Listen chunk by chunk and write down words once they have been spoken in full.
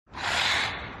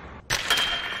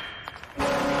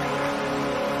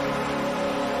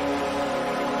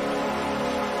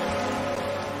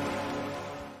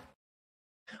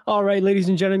All right, ladies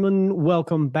and gentlemen,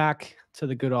 welcome back to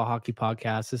the Good All Hockey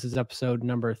Podcast. This is episode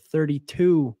number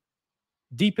 32.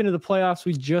 Deep into the playoffs,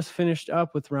 we just finished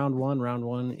up with round one. Round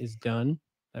one is done.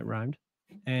 That rhymed.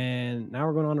 And now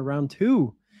we're going on to round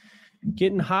two.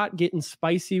 Getting hot, getting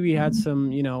spicy. We had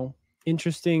some,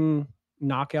 interesting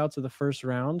knockouts of the first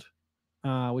round,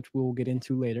 which we'll get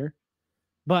into later.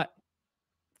 But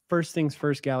first things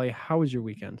first, Gally, how was your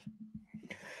weekend?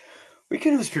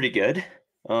 Weekend was pretty good.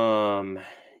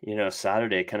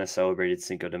 Saturday kind of celebrated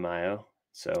Cinco de Mayo,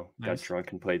 so Nice. got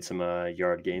drunk and played some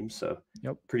yard games. So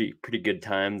Yep. pretty good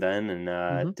time then,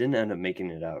 and didn't end up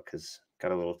making it out because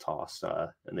got a little tossed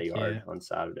in the yard on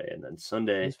Saturday, and then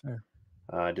Sunday That's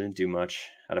fair. didn't do much.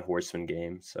 Had a horseman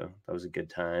game, so that was a good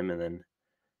time, and then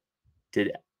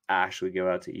did actually go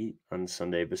out to eat on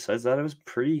Sunday. Besides that, it was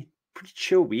pretty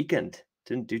chill weekend.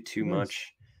 Didn't do too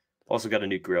much. Also got a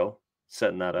new grill,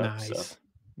 setting that up. Nice.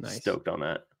 So stoked on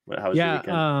that. How was your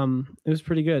weekend? It was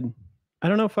pretty good. I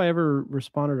don't know if I ever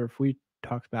responded or if we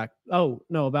talked back. Oh,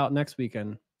 no, about next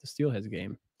weekend, the Steelheads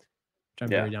game, which I'm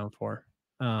very down for.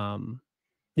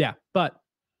 But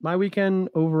my weekend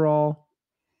overall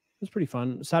was pretty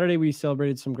fun. Saturday, we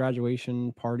celebrated some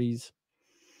graduation parties.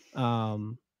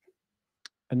 And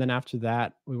then after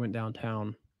that, we went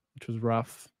downtown, which was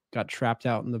rough. Got trapped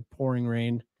out in the pouring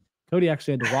rain. Cody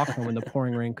actually had to walk home in the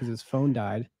pouring rain because his phone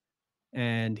died.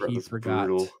 And he forgot.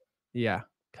 Brutal. Yeah.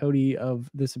 Cody of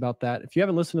This About That. If you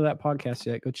haven't listened to that podcast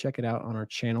yet, go check it out on our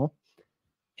channel.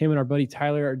 Him and our buddy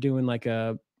Tyler are doing like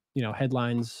a,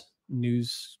 headlines,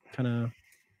 news, kind of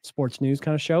sports news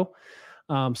kind of show.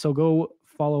 So go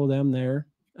follow them there.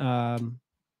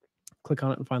 Click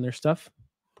on it and find their stuff.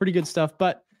 Pretty good stuff.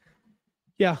 But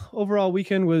yeah, overall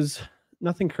weekend was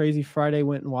nothing crazy. Friday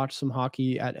went and watched some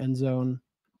hockey at End Zone.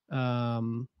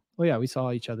 We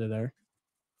saw each other there.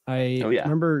 I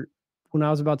remember when I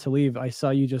was about to leave, I saw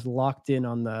you just locked in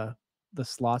on the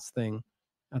slots thing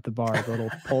at the bar, the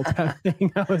little pull tab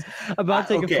thing. I was about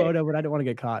to take a photo, but I didn't want to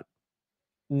get caught.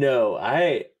 No,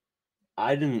 I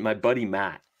didn't. My buddy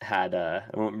Matt had I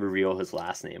won't reveal his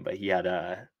last name, but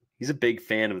he's a big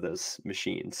fan of those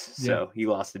machines. So he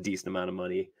lost a decent amount of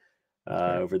money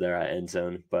over there at End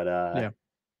Zone. But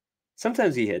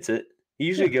sometimes he hits it. He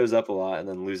usually goes up a lot and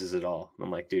then loses it all. I'm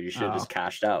like, dude, you should have just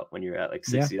cashed out when you're at like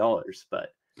 $60. But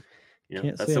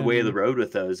that's the way of the road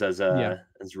with those, as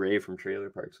Ray from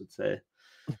Trailer Parks would say.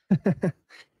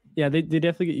 Yeah, they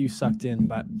definitely get you sucked in.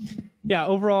 But yeah,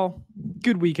 overall,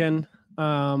 good weekend.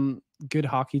 Good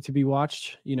hockey to be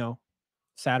watched.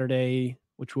 Saturday,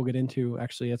 which we'll get into.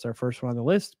 Actually, it's our first one on the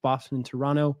list. Boston and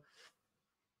Toronto.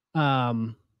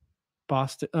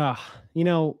 Boston.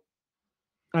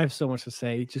 I have so much to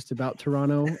say just about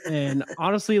Toronto. And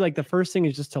honestly, like the first thing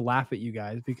is just to laugh at you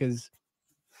guys because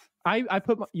I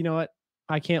put my, you know what?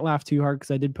 I can't laugh too hard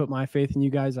because I did put my faith in you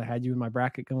guys. I had you in my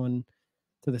bracket going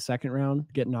to the second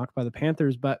round, get knocked by the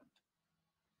Panthers. But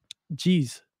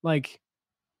geez, like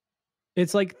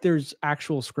it's like there's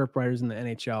actual script writers in the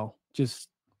NHL just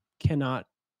cannot.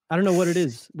 I don't know what it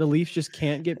is. The Leafs just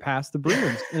can't get past the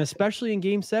Bruins. And especially in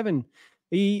game 7.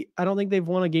 I don't think they've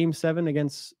won a game 7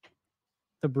 against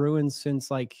the Bruins since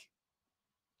like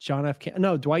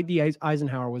Dwight D.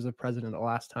 Eisenhower was the president the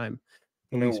last time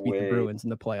the Leafs beat the Bruins in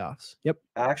the playoffs. Yep.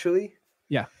 Actually?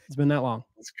 Yeah, it's been that long.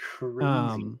 That's crazy.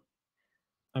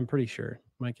 I'm pretty sure.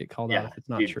 Might get called out if it's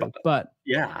not true. But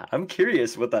yeah, I'm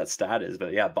curious what that stat is.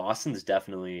 But yeah, Boston's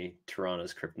definitely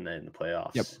Toronto's kryptonite in the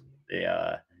playoffs.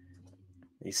 Yep.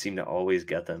 They seem to always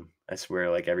get them. I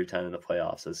swear, like every time in the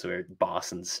playoffs, I swear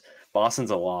Boston's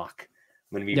a lock.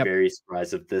 I'm going to be very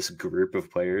surprised if this group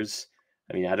of players,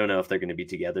 I mean, I don't know if they're going to be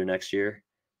together next year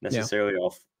necessarily,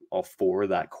 all four of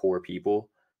that core people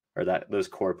or those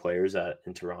core players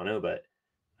in Toronto, but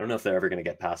I don't know if they're ever going to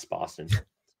get past Boston.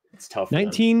 It's tough.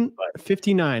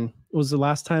 1959 was the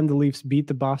last time the Leafs beat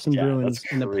the Boston Bruins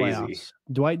in the playoffs.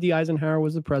 Dwight D. Eisenhower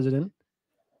was the president.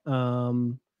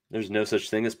 There's no such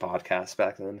thing as podcasts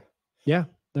back then. Yeah.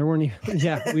 There weren't even,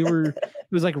 it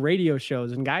was like radio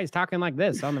shows and guys talking like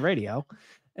this on the radio.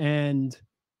 And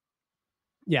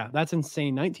yeah, that's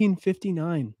insane.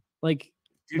 1959. Like,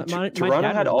 dude,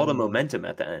 Toronto had all the momentum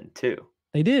at the end too.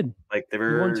 They did. Like they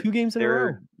won 2 games in a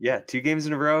row. Yeah, 2 games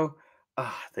in a row.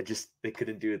 They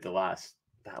couldn't do it that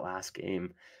last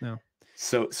game. No.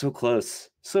 So close.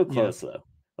 So close though.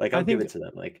 Like I'll give it to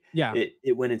them. Like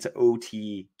it went into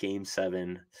OT game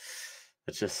 7.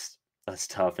 That's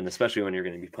tough, and especially when you're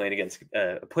going to be playing against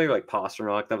a player like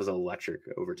Pasternak. That was an electric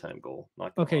overtime goal.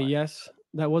 Yes,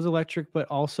 that was electric, but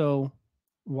also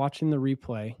watching the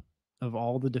replay of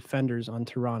all the defenders on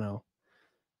Toronto.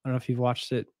 I don't know if you've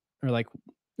watched it or like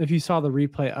if you saw the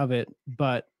replay of it,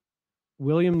 but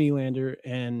William Nylander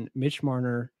and Mitch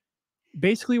Marner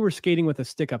basically were skating with a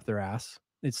stick up their ass.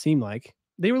 It seemed like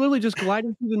they were literally just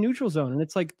gliding through the neutral zone. And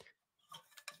it's like,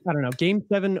 I don't know, game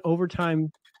 7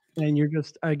 overtime. And you're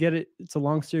just, I get it. It's a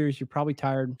long series. You're probably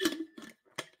tired,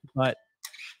 but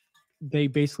they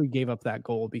basically gave up that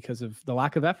goal because of the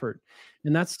lack of effort.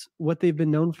 And that's what they've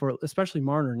been known for, especially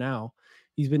Marner now.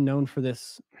 He's been known for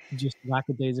this just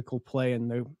lackadaisical play in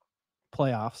the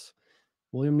playoffs.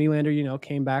 William Nylander,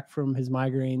 came back from his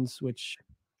migraines, which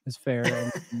is fair.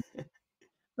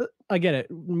 And I get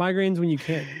it. Migraines when you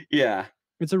can't. Yeah.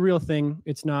 It's a real thing.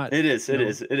 It's not. It is.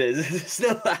 It's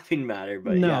no laughing matter,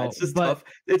 but yeah, it's just tough.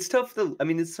 It's tough.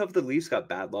 It's tough. The Leafs got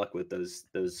bad luck with those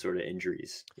sort of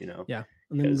injuries, Yeah,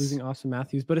 and then losing Auston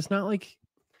Matthews, but it's not like,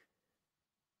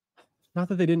 not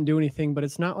that they didn't do anything, but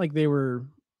it's not like they were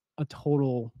a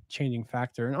total changing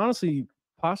factor. And honestly,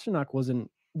 Pastrnak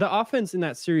wasn't. The offense in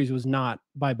that series was not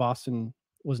by Boston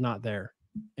was not there,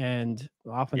 and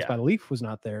the offense by the Leaf was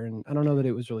not there. And I don't know that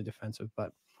it was really defensive,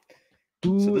 but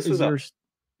who is your?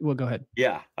 Well, go ahead.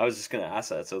 Yeah, I was just gonna ask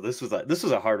that. So this was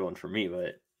a hard one for me,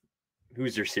 but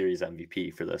who's your series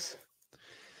MVP for this?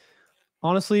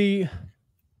 Honestly,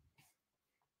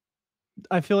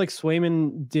 I feel like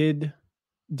Swayman did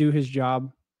do his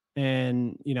job,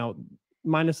 and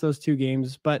minus those 2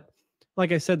 games, but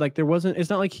like I said, like it's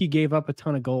not like he gave up a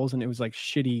ton of goals and it was like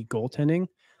shitty goaltending.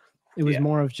 It was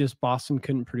more of just Boston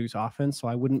couldn't produce offense, so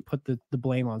I wouldn't put the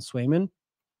blame on Swayman.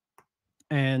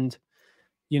 And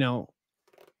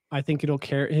I think it'll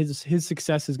carry his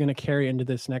success is going to carry into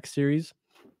this next series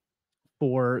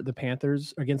for the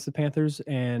Panthers against the Panthers,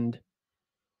 and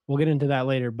we'll get into that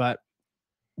later. But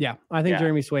yeah, I think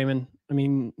Jeremy Swayman. I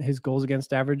mean, his goals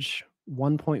against average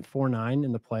 1.49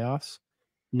 in the playoffs,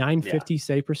 950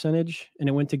 save percentage, and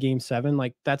it went to game 7.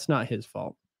 Like, that's not his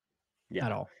fault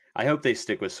at all. I hope they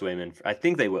stick with Swayman. I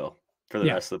think they will for the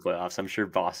rest of the playoffs. I'm sure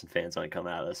Boston fans might come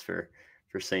at us for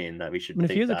saying that we should. I mean,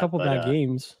 if he has a couple bad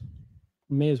games,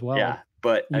 may as well. Yeah,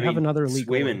 but I have another elite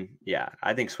Swayman. Yeah,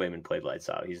 I think Swayman played lights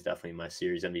out. He's definitely my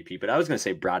series MVP. But I was going to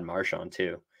say Brad Marchand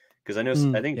too, because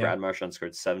I think Brad Marchand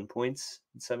scored 7 points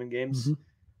in 7 games,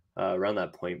 around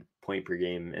that point per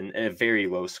game, and a very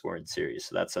low scoring series.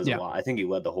 So that says a lot. I think he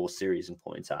led the whole series in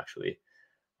points actually.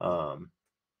 But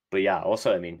yeah,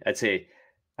 also I'd say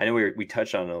I know we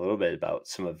touched on a little bit about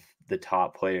some of the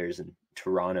top players in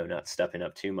Toronto not stepping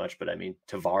up too much, but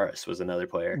Tavares was another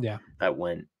player that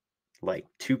went like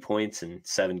 2 points in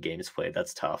 7 games played.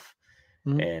 That's tough.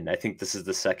 And I think this is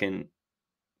the third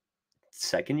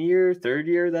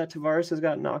year that Tavares has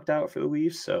got knocked out for the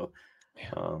Leafs. So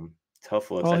tough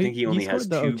looks. I think he only has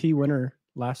the 2 OT winner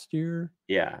last year.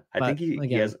 Yeah. I think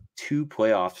he has 2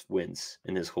 playoff wins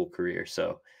in his whole career.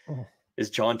 So is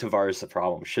John Tavares the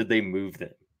problem? Should they move them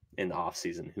in the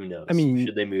offseason? Who knows?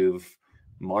 Should they move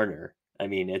Marner?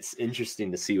 It's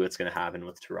interesting to see what's going to happen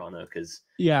with Toronto because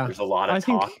there's a lot of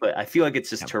talk, but I feel like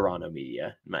it's just Toronto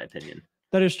media, in my opinion.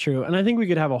 That is true. And I think we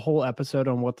could have a whole episode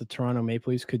on what the Toronto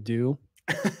Maple Leafs could do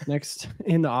next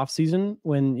in the offseason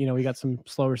when, we got some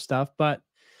slower stuff. But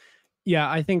yeah,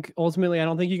 I think ultimately, I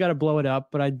don't think you got to blow it up,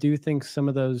 but I do think some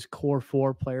of those core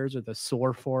 4 players, or the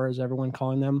SOAR 4, as everyone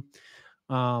calling them,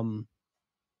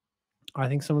 I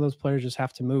think some of those players just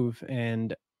have to move.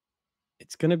 And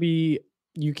it's going to be,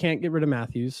 you can't get rid of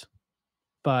Matthews,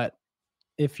 but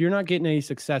if you're not getting any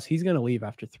success, he's going to leave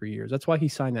after 3 years. That's why he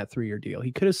signed that 3-year deal.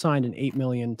 He could have signed an $8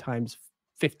 million times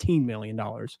 $15 million,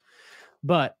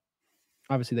 but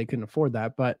obviously they couldn't afford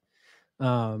that. But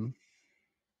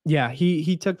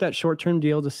he took that short-term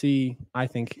deal to see, I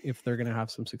think, if they're going to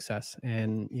have some success.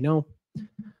 And,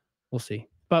 we'll see.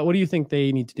 But what do you think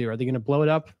they need to do? Are they going to blow it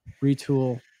up,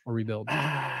 retool, or rebuild?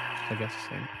 I guess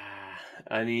the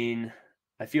same.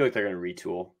 I feel like they're going to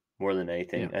retool more than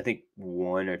anything. I think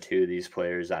 1 or 2 of these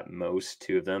players, at most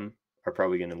 2 of them, are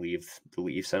probably going to leave the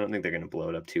Leafs. I don't think they're going to blow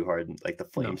it up too hard like the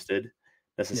Flames did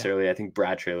necessarily. I think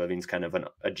Brad Treliving's kind of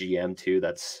a GM too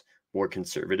that's more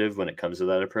conservative when it comes to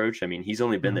that approach. He's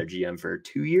only been their GM for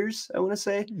 2 years, I want to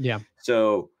say. Yeah.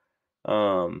 So,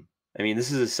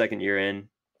 this is his 2nd year in.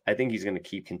 I think he's going to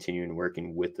keep continuing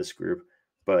working with this group.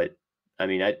 But,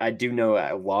 I do know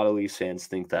a lot of Leafs fans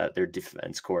think that their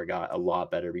defense core got a lot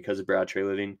better because of Brad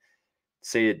Treliving.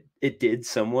 Say it did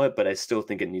somewhat, but I still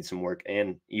think it needs some work.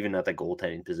 And even at the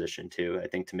goaltending position too, I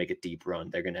think to make a deep run,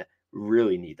 they're going to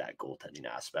really need that goaltending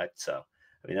aspect. So,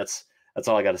 that's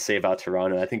all I got to say about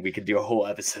Toronto. I think we could do a whole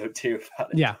episode too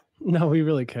about it. Yeah, no, we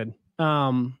really could.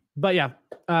 But yeah,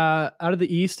 out of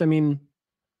the East,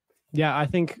 I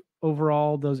think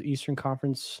overall those Eastern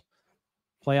Conference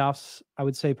playoffs, I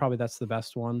would say probably that's the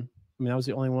best one. That was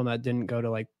the only one that didn't go to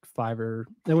like 5 or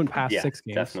they went past 6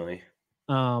 games. Definitely.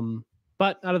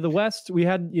 But out of the West, we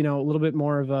had, a little bit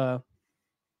more of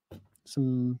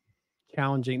some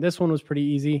challenging. This one was pretty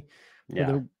easy. For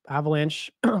the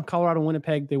Avalanche, Colorado,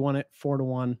 Winnipeg, they won it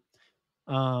 4-1.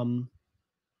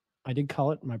 I did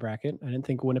call it in my bracket. I didn't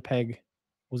think Winnipeg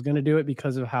was going to do it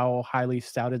because of how highly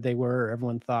stouted they were.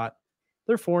 Everyone thought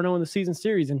they're 4-0 in the season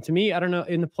series. And to me, I don't know,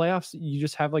 in the playoffs, you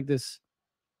just have like this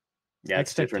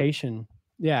expectation.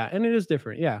 Yeah, and it is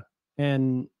different. Yeah.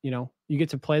 And, you get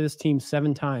to play this team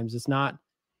 7 times. It's not,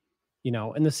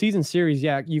 in the season series,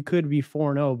 yeah, you could be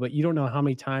 4-0, but you don't know how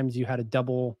many times you had a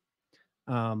double,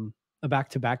 a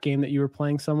back-to-back game that you were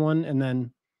playing someone. And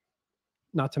then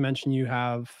not to mention you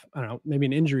have, I don't know, maybe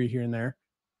an injury here and there.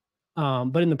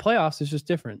 But in the playoffs, it's just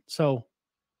different. So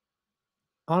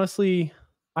honestly,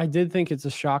 I did think it's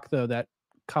a shock though that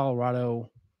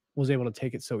Colorado was able to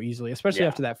take it so easily, especially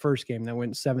after that first game that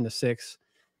went 7-6,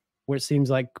 where it seems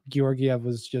like Georgiev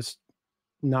was just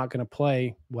not going to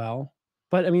play well.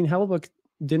 But I mean, Hellebuyck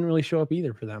didn't really show up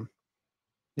either for them.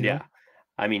 Yeah.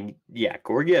 I mean,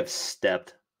 Georgiev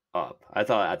stepped up. I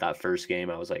thought at that first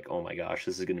game, I was like, oh my gosh,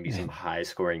 this is going to be some high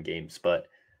scoring games. But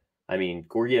I mean,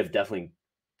 Georgiev definitely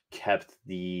kept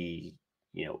the,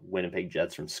 Winnipeg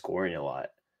Jets from scoring a lot.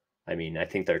 I mean, I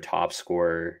think their top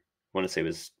scorer, I want to say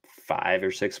was 5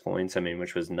 or 6 points. I mean,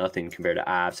 which was nothing compared to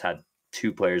Avs had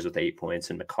 2 players with 8 points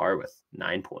and Makar with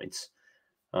 9 points.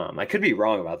 I could be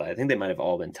wrong about that. I think they might have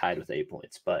all been tied with 8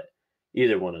 points, but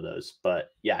either one of those. But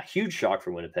yeah, huge shock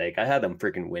for Winnipeg. I had them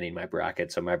freaking winning my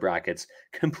bracket, so my bracket's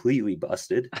completely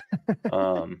busted.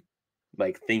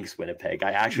 Thanks Winnipeg.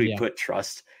 I actually put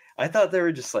trust. I thought they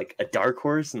were just like a dark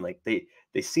horse, and like they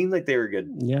seemed like they were a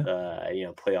good,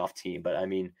 playoff team. But I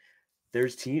mean,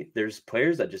 there's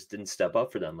players that just didn't step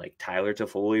up for them. Like Tyler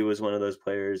Toffoli was one of those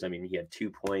players. I mean, he had 2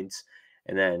 points,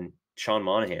 and then Sean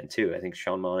Monahan too. I think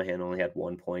Sean Monahan only had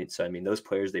 1 point. So I mean, those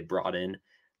players they brought in,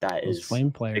 that those is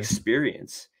Flame players.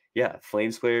 Experience. Yeah,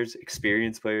 Flames players,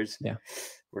 experienced players. Yeah,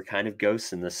 were kind of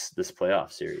ghosts in this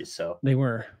playoff series. So they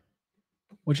were,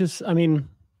 which is, I mean,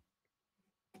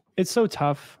 it's so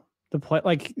tough.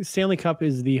 Like Stanley Cup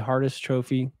is the hardest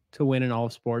trophy to win in all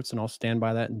of sports, and I'll stand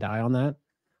by that and die on that.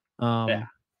 I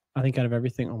think out of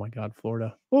everything, oh my God,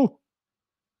 Florida. Oh,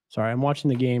 sorry, I'm watching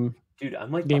the game. Dude,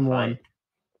 I'm like game behind. 1.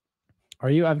 Are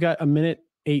you? I've got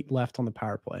 1:08 left on the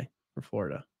power play for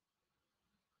Florida.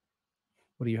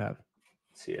 What do you have?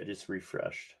 Let's see, I just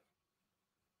refreshed.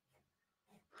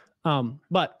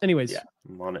 But anyways,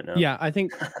 I'm on it now. Yeah, I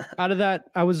think out of that,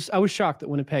 I was shocked that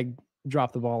Winnipeg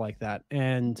dropped the ball like that.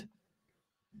 And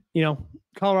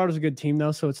Colorado's a good team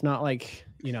though, so it's not like,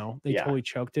 they totally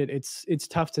choked it. It's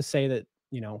tough to say that,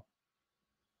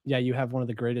 you have one of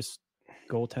the greatest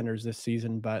goaltenders this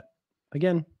season, but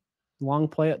again, long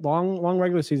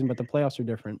regular season, but the playoffs are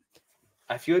different.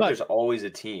 I feel like there's always a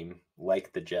team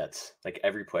like the Jets, like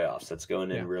every playoffs that's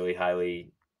going in really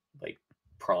highly, like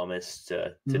promised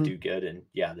to do good, and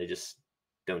they just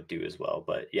don't do as well.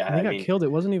 But they got killed.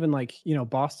 It wasn't even like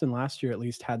Boston last year at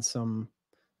least had some.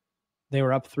 They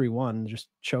were up 3-1, just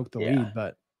choked the lead,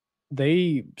 but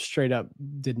they straight up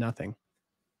did nothing.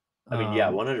 I mean,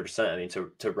 100%. I mean,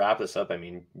 to wrap this up, I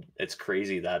mean, it's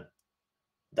crazy that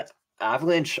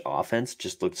Avalanche offense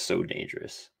just looked so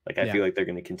dangerous. Like, I feel like they're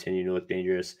going to continue to look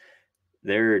dangerous.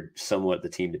 They're somewhat the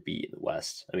team to beat in the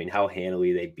West. I mean, how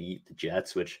handily they beat the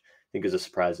Jets, which I think is a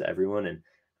surprise to everyone. And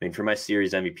I mean, for my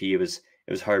series MVP, it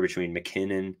was hard between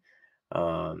McKinnon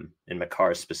and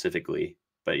Makar specifically.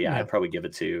 But I'd probably give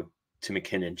it to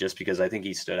McKinnon just because I think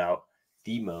he stood out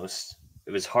the most.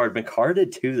 It was hard. Makar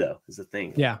did too, though, is the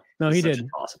thing. Yeah. No, he did.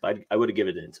 Awesome. I would have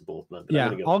given it to both of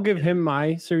them. I'll give him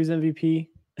my series MVP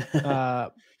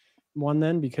one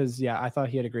then because, I thought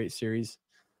he had a great series.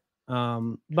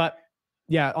 But,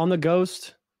 on the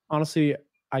Ghost, honestly,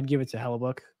 I'd give it to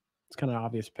Hellebuyck. It's kind of an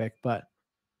obvious pick, but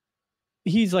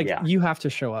he's like, you have to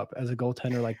show up as a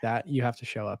goaltender like that. You have to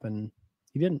show up, and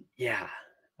he didn't. Yeah.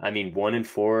 I mean,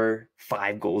 1-4,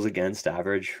 5 goals against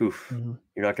average. Oof,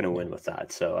 You're not going to win with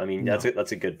that. So, I mean, that's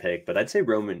a good pick. But I'd say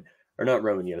Tyler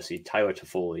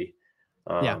Toffoli.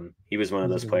 He was one of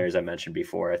those players I mentioned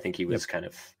before. I think he was kind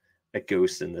of a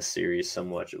ghost in this series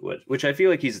somewhat, which I feel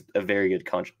like he's a very good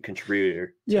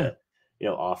contributor to,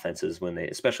 offenses when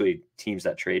especially teams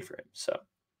that trade for him. So,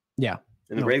 in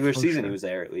the regular season, he was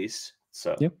there at least.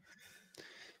 So,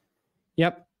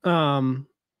 Yep.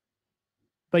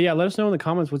 But let us know in the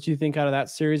comments what you think out of that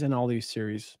series and all these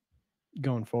series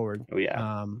going forward. Oh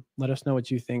yeah. Let us know what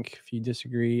you think. If you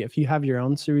disagree, if you have your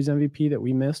own series MVP that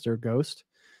we missed or Ghost,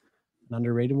 an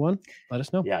underrated one, let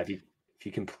us know. Yeah. If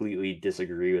you completely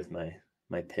disagree with my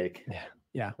pick,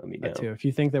 Yeah, let me that know. too. If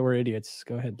you think that we're idiots,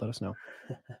 go ahead, let us know.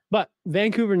 But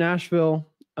Vancouver, Nashville,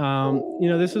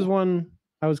 this is one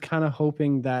I was kind of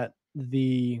hoping that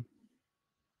the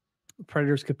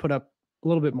Predators could put up a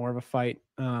little bit more of a fight.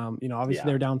 Obviously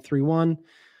they're down 3-1.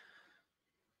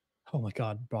 Oh my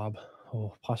God, Bob.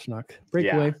 Oh, Pasternak.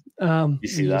 Breakaway. You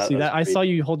see that? See that? I saw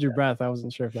you hold your breath. I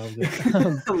wasn't sure if that was it. I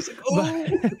was like,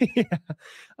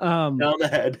 oh, down the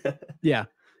head. Yeah.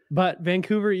 But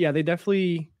Vancouver, they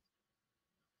definitely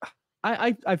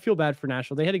I feel bad for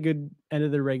Nashville. They had a good end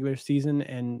of their regular season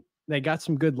and they got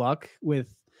some good luck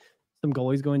with some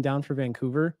goalies going down for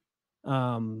Vancouver.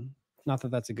 Not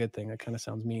that that's a good thing. That kind of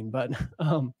sounds mean, but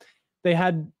they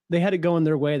had it going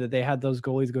their way that they had those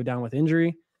goalies go down with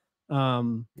injury.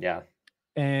 And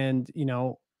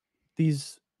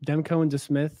these Demko and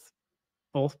DeSmith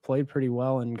both played pretty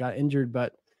well and got injured,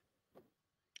 but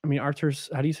I mean Artur's,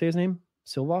 how do you say his name?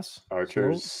 Silvas?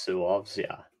 Silovs,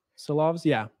 yeah. Silovs,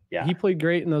 yeah. He played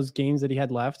great in those games that he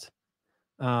had left.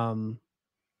 I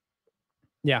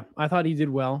thought he did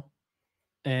well.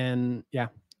 And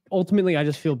ultimately I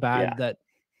just feel bad but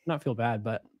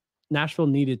Nashville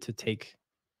needed to take.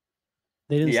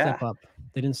 They didn't step up.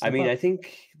 I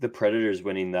think the Predators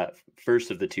winning that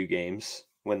first of the 2 games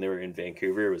when they were in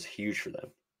Vancouver was huge for them.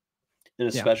 And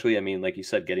especially, like you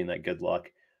said, getting that good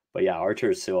luck. But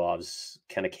Artur Silovs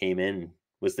kind of came in,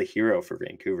 was the hero for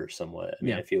Vancouver somewhat.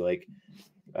 I feel like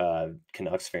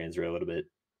Canucks fans were a little bit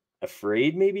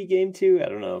afraid maybe game 2. I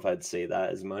don't know if I'd say that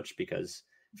as much because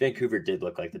Vancouver did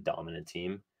look like the dominant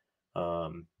team.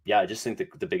 I just think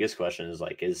the biggest question is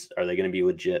are they going to be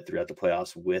legit throughout the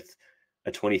playoffs with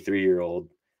a 23-year-old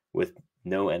with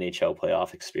no NHL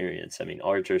playoff experience?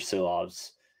 Artur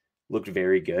Silovs looked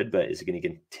very good, but is he going to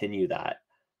continue that,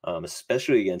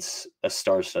 especially against a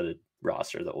star-studded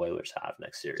roster the Oilers have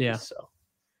next series?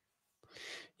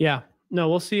 No,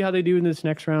 we'll see how they do in this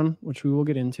next round, which we will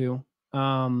get into.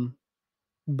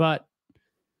 But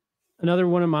another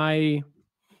one of my,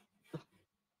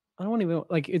 I don't even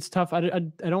it's tough. I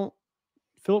don't.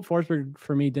 Philip Forsberg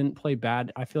for me didn't play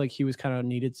bad. I feel like he was kind of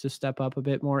needed to step up a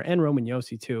bit more, and Roman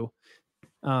Josi too.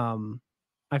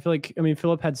 I feel like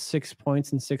Philip had 6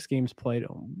 points in 6 games played.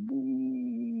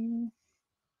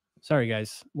 Sorry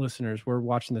guys, listeners, we're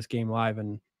watching this game live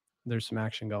and there's some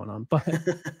action going on. But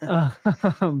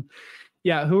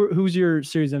who's your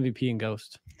series MVP in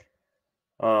Ghost?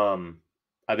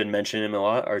 I've been mentioning him a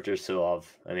lot, Artur Silovs.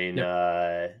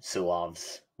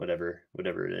 Silovs, whatever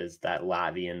it is, that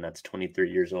Latvian that's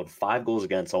 23 years old, 5 goals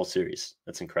against all series.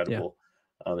 That's incredible.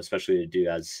 Especially to do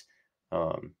as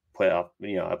playoff,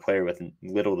 a player with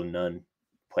little to none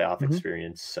playoff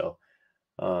experience. So,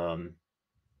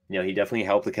 he definitely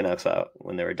helped the Canucks out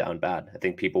when they were down bad. I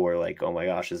think people were like, oh my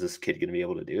gosh, is this kid going to be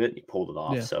able to do it? And he pulled it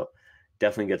off. So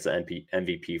definitely gets the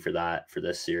MVP for that, for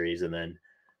this series. And then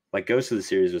ghost of the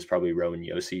series was probably Roman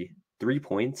Josi. 3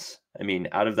 points.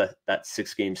 Out of that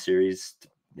 6-game series,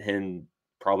 him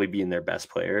probably being their best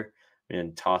player,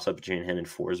 and toss up between him and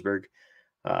Forsberg,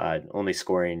 only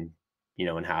scoring,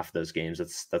 in half of those games.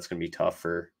 That's going to be tough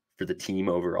for the team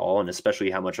overall, and especially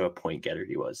how much of a point getter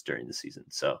he was during the season.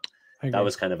 So that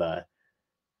was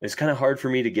it's kind of hard for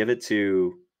me to give it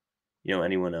to,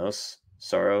 anyone else,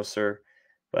 Saros,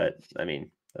 but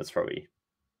that's probably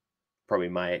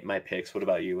my picks. What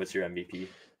about you? What's your MVP?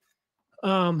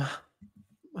 I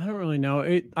don't really know.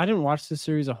 I didn't watch this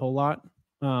series a whole lot.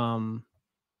 I'd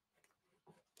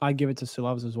give it to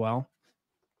Silovs as well,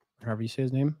 however you say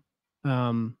his name.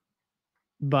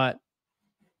 But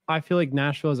I feel like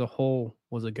Nashville as a whole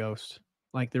was a ghost.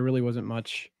 There really wasn't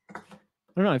much. I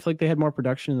don't know. I feel like they had more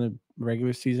production in the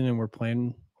regular season and were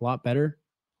playing a lot better.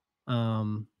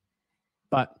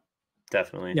 But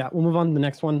definitely. We'll move on to the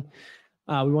next one.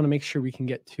 We want to make sure we can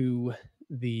get to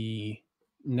the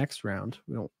next round.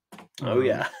 We don't.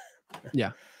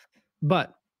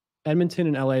 But Edmonton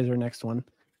and LA is our next one.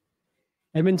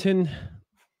 Edmonton,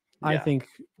 I think,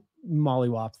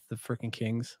 mollywopped the freaking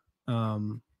Kings,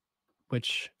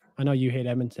 which I know you hate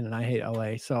Edmonton and I hate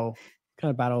LA, so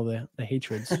kind of battle the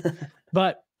hatreds.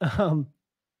 But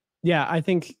I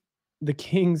think the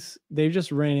Kings, they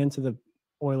just ran into the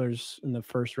Oilers in the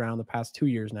first round the past 2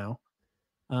 years now.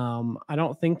 I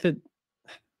don't think that.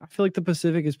 I feel like the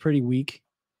Pacific is pretty weak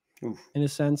in a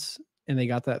sense, and they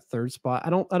got that 3rd spot. I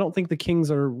don't think the Kings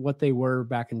are what they were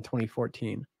back in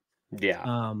 2014.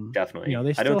 Definitely.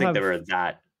 I don't think they were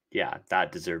that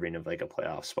deserving of a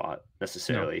playoff spot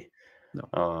necessarily.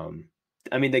 No.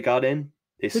 They got in.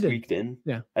 They squeaked in.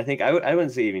 Yeah. I think I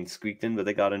wouldn't say even squeaked in, but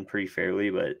they got in pretty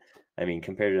fairly. But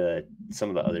compared to some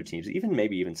of the other teams,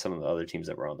 maybe even some of the other teams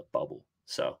that were on the bubble.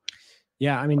 So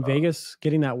Yeah, I mean, Vegas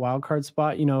getting that wild card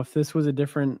spot, if this was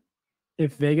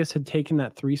if Vegas had taken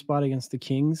that 3 spot against the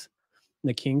Kings, and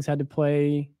the Kings had to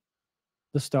play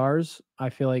the Stars, I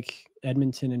feel like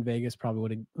Edmonton and Vegas probably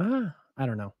would have, I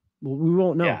don't know. Well, we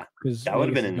won't know Yeah, because that would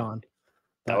have Vegas been is gone.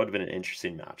 that would have been an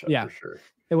interesting matchup Yeah, for sure.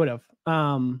 it would have.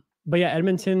 But yeah,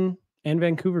 Edmonton and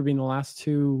Vancouver being the last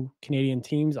 2 Canadian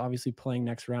teams, obviously playing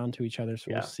next round to each other.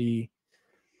 So we'll see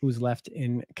who's left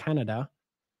in Canada.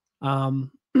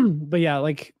 But yeah,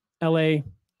 like LA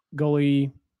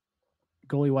goalie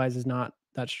wise is not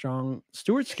that strong.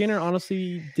 Stuart Skinner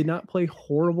honestly did not play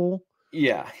horrible.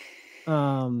 Yeah.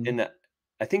 And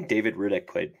I think David Riddick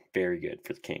played very good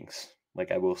for the Kings.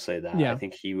 Like, I will say that. Yeah. I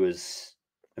think he was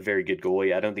a very good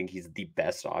goalie. I don't think he's the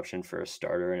best option for a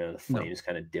starter. I know the Flames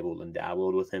kind of dibbled and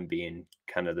dabbled with him being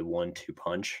kind of the 1-2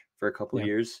 punch for a couple of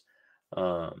years.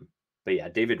 But yeah,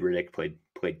 David Riddick played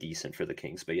decent for the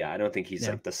Kings. But yeah, I don't think he's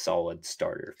like the solid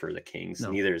starter for the Kings.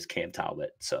 No. Neither is Cam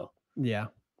Talbot. So yeah.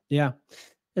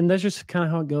 And that's just kind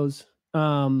of how it goes.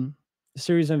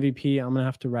 Series MVP, I'm gonna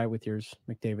have to ride with yours,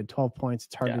 McDavid. 12 points.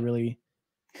 It's hard to really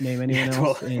name anyone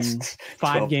else in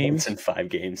 5 games. In 5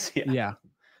 games. Yeah.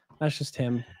 That's just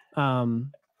him.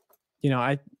 I'm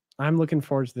looking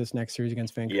forward to this next series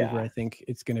against Vancouver. I think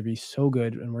it's gonna be so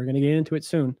good, and we're gonna get into it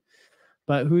soon.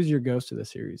 But who's your ghost of the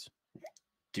series?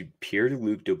 Dude,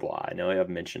 Pierre-Luc Dubois. I know I have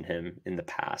mentioned him in the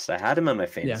past. I had him on my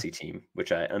fantasy team,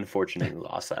 which I unfortunately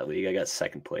lost that league. I got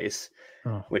 2nd place,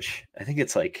 which I think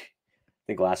it's like, I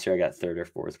think last year I got 3rd or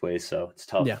 4th place. So it's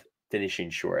tough finishing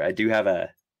short. I do have a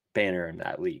banner in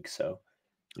that league. So,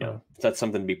 that's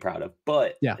something to be proud of.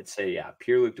 But I'd say,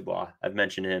 Pierre-Luc Dubois. I've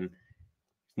mentioned him.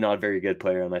 Not a very good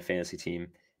player on my fantasy team.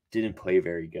 Didn't play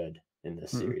very good in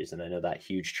this series. And I know that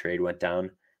huge trade went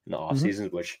down in the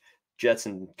offseason, which Jets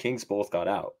and Kings both got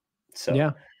out.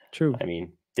 So, true. I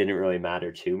mean, didn't really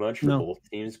matter too much for both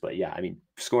teams. But yeah, I mean,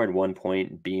 scoring 1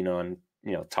 point, being on,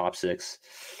 top 6,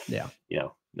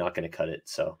 not going to cut it.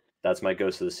 So that's my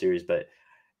ghost of the series. But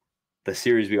the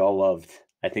series we all loved,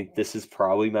 I think this is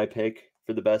probably my pick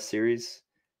for the best series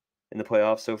in the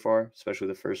playoffs so far, especially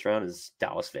the first round, is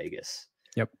Dallas Vegas.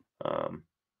 Yep.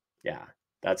 Yeah,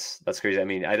 that's crazy. I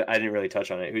mean, I didn't really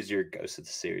touch on it. Who's your ghost of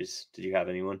the series? Did you have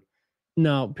anyone?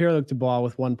 No, Pierre-Luc Dubois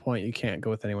with 1 point. You can't go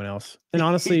with anyone else. And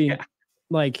honestly,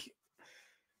 like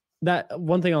that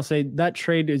one thing I'll say, that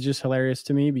trade is just hilarious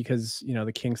to me because,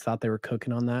 the Kings thought they were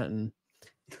cooking on that and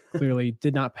clearly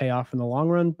did not pay off in the long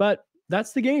run. But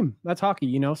that's the game. That's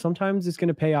hockey. Sometimes it's going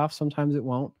to pay off. Sometimes it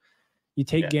won't. You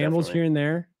take gambles here and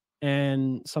there,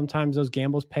 and sometimes those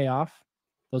gambles pay off.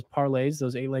 Those parlays,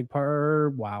 those 8-leg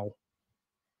wow.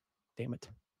 Damn it.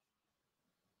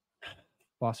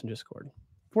 Boston just scored.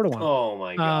 4-1. Oh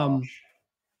my gosh.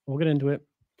 We'll get into it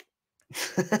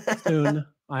soon.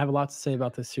 I have a lot to say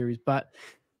about this series, but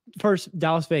first,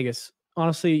 Dallas Vegas.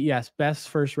 Honestly, yes, best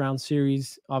first round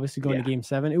series. Obviously, going to Game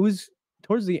 7. It was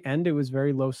towards the end. It was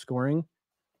very low scoring.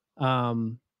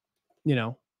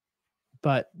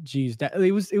 But geez,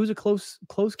 it was a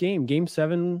close game. Game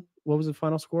 7. What was the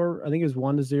final score? I think it was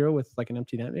 1-0 with like an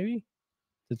empty net. Maybe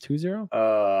the 2-0.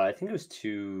 I think it was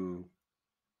 2-1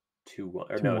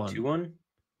 or 2-1. No 2-1.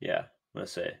 Yeah,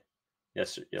 let's say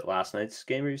last night's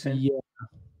game. Are you saying?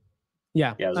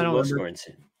 Yeah. It was a low scoring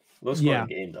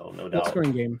game though, no doubt. Low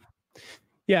scoring game.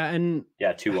 Yeah, and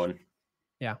 2-1.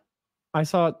 Yeah, I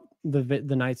saw the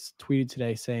Knights tweeted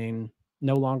today saying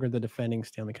no longer the defending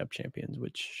Stanley Cup champions,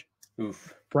 which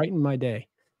brightened my day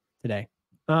today.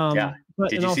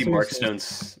 Did you see Mark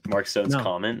Stone's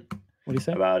comment? What did he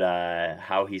say about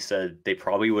how he said they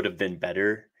probably would have been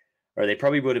better? Or they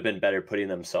probably would have been better putting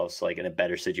themselves like in a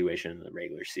better situation in the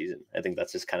regular season. I think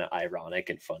that's just kind of ironic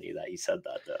and funny that he said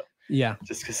that though. Yeah.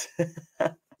 Just because.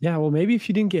 Yeah. Well, maybe if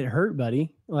you didn't get hurt,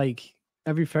 buddy, like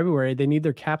every February, they need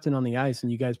their captain on the ice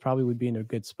and you guys probably would be in a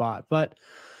good spot. But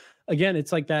again,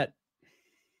 it's like that.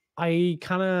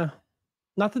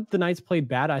 Not that the Knights played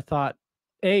bad. I thought,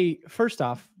 first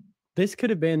off, this could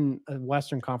have been a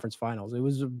Western Conference Finals. It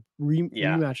was a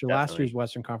rematch of last year's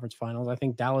Western Conference Finals. I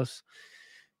think Dallas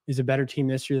is a better team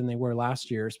this year than they were last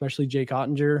year, especially Jake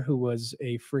Ottinger, who was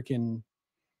a freaking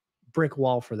brick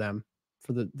wall for them,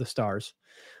 for the Stars.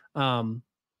 Wyatt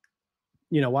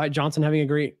Johnson having a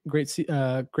great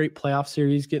playoff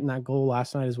series, getting that goal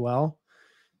last night as well,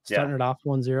 starting it off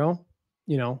 1-0.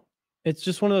 It's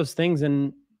just one of those things.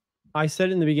 And I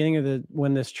said in the beginning of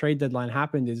when this trade deadline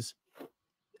happened,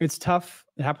 it's tough.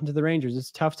 It happened to the Rangers.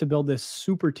 It's tough to build this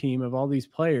super team of all these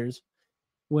players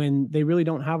when they really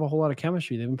don't have a whole lot of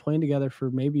chemistry. They've been playing together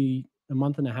for maybe a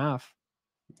month and a half.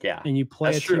 Yeah. And you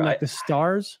play a team like the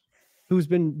Stars, who's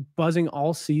been buzzing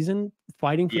all season,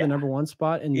 fighting for the number 1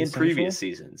 spot in the previous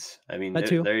seasons. I mean, that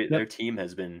too. their team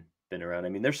has been around. I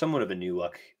mean, they're somewhat of a new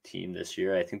look team this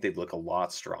year. I think they'd look a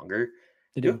lot stronger.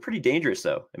 They They do. look pretty dangerous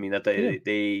though. I mean, that They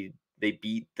they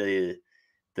beat the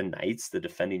Knights, the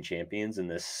defending champions, in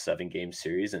this 7-game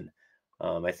series, and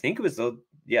I think it was it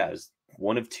was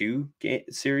one of 2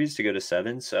 series to go to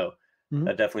 7. So Mhm.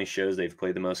 that definitely shows they've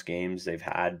played the most games. They've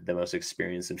had the most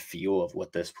experience and feel of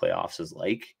what this playoffs is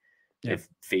like. Yeah. They've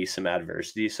faced some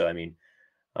adversity. So I mean,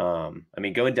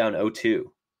 going down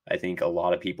 0-2, I think a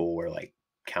lot of people were like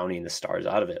counting the Stars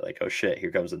out of it, like, oh shit,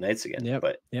 here comes the Knights again. Yep.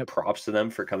 But Yep. props to them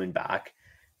for coming back.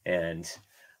 And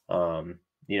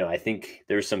I think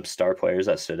there's some star players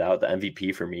that stood out. The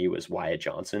MVP for me was Wyatt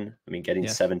Johnson. I mean, getting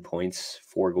Yes. 7 points,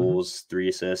 4 goals, 3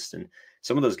 assists, and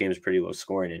some of those games pretty low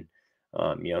scoring. And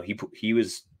he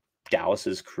was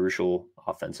Dallas's crucial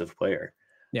offensive player.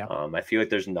 Yeah. I feel like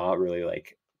there's not really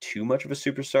like too much of a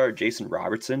superstar. Jason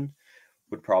Robertson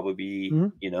would probably be,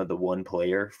 the one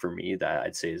player for me that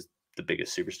I'd say is the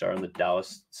biggest superstar on the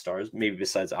Dallas Stars, maybe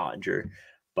besides Ottinger.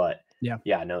 But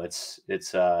no,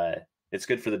 it's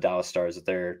good for the Dallas Stars that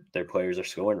their players are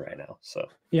scoring right now. So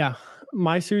yeah,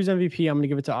 my series MVP, I'm going to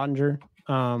give it to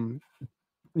Ottinger.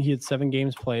 He had 7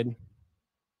 games played,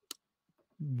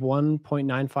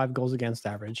 1.95 goals against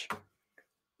average,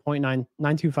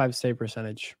 0.925 save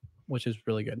percentage, which is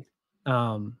really good.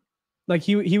 Like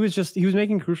he was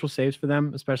making crucial saves for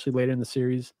them, especially later in the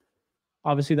series.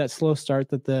 Obviously, that slow start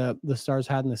that the Stars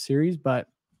had in the series, but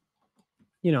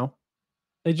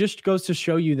it just goes to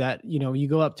show you that you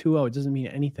go up 2-0, it doesn't mean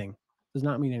anything. Does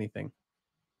not mean anything.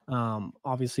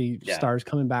 Obviously, Stars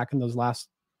coming back in those last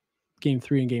game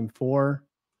 3 and game 4,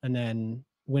 and then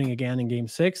winning again in game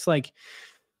 6. Like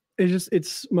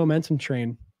it's momentum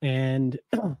train, and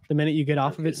the minute you get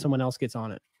off of it, someone else gets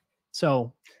on it.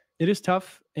 So it is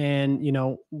tough, and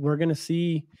we're gonna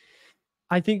see.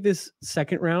 I think this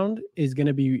second round is going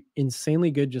to be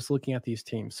insanely good just looking at these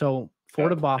teams. So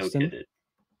Florida, Boston,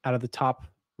 out of the top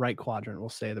right quadrant, we'll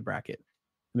say the bracket.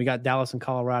 And we got Dallas and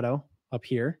Colorado up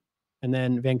here, and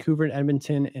then Vancouver and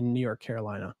Edmonton and New York,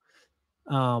 Carolina.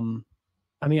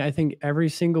 I think every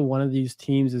single one of these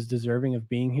teams is deserving of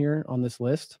being here on this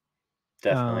list.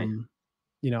 Definitely.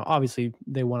 Obviously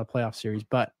they won a playoff series,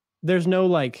 but there's no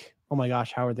like, oh my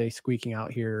gosh, how are they squeaking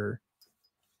out here?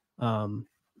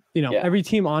 Every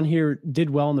team on here did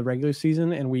well in the regular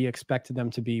season, and we expected them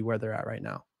to be where they're at right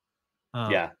now.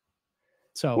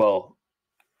 So,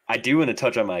 I do want to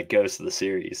touch on my ghost of the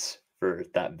series for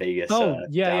that Vegas.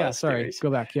 Sorry, series. Go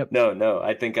back. Yep. No.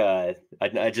 I think I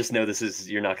just know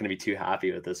you're not going to be too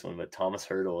happy with this one, but Thomas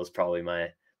Hertl is probably my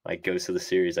ghost of the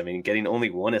series. I mean, getting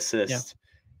only 1 assist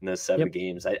in those 7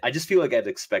 games, I just feel like I'd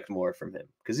expect more from him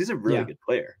because he's a really good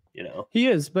player. He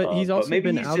is, but he's also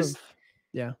been out of.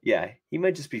 Yeah, he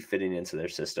might just be fitting into their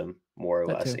system more or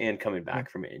less, and coming back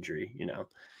from an injury,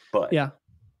 But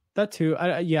that too.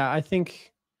 I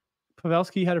think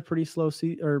Pavelski had a pretty slow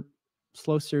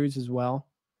series as well.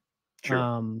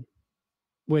 True.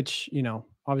 Which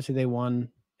obviously they won,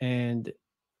 and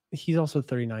he's also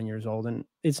 39 years old, and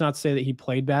it's not to say that he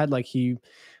played bad. Like he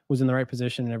was in the right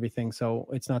position and everything, so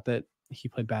it's not that he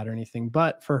played bad or anything.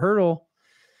 But for Hertl,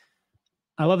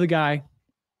 I love the guy,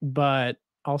 but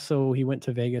also he went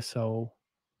to Vegas, so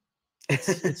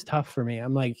it's tough for me.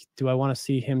 I'm like, do I want to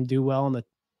see him do well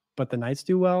but the Knights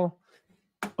do well?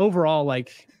 Overall,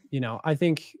 I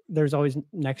think there's always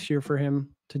next year for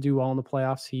him to do well in the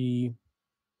playoffs. He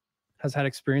has had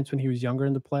experience when he was younger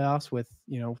in the playoffs with,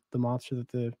 the monster that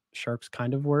the Sharks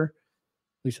kind of were,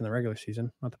 at least in the regular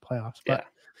season, not the playoffs. But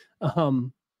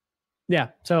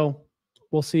so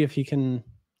we'll see if he can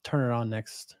turn it on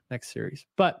next series.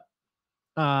 But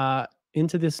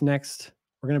into this next,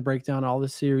 we're going to break down all the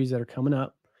series that are coming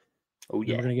up. Oh,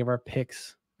 yeah. We're going to give our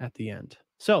picks at the end.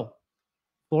 So,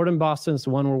 Florida and Boston is the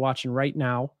one we're watching right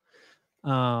now.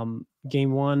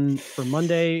 Game 1 for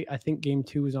Monday. I think game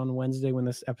 2 is on Wednesday when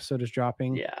this episode is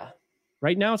dropping. Yeah.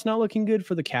 Right now, it's not looking good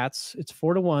for the Cats. It's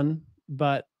 4-1.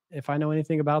 But if I know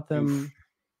anything about them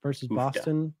versus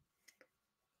Boston,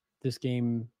 this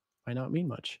game might not mean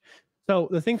much. So,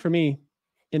 the thing for me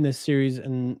in this series,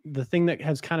 and the thing that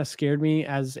has kind of scared me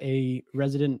as a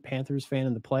resident Panthers fan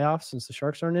in the playoffs, since the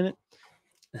Sharks aren't in it,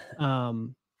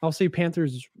 I'll say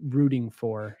Panthers rooting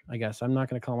for, I guess. I'm not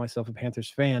going to call myself a Panthers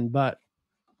fan, but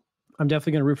I'm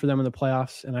definitely going to root for them in the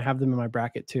playoffs, and I have them in my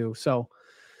bracket too. So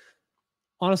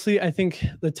honestly, I think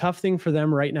the tough thing for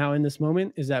them right now in this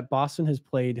moment is that Boston has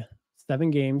played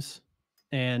 7 games,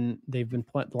 and they've been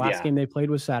the last game they played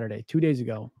was Saturday, 2 days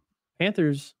ago.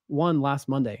 Panthers won last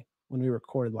Monday when we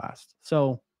recorded last.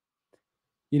 So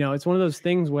It's one of those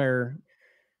things where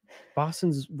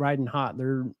Boston's riding hot.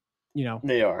 They're,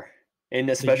 They are. And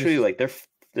they especially just like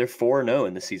they're 4-0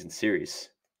 in the season series.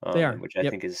 they are. Which I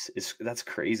Yep. think is that's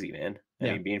crazy, man. I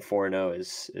Yeah. mean, being 4-0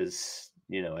 is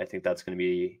I think that's going to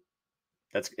be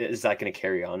is that going to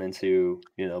carry on into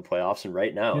playoffs? And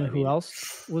right now, You know I who mean,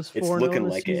 else was it's 4-0 in looking the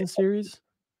like it. season series?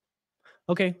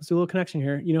 Okay, let's do a little connection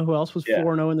here. You know who else was Yeah,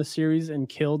 4-0 in the series and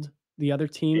killed the other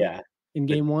team yeah, in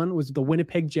the game 1 was the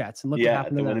Winnipeg Jets, and look what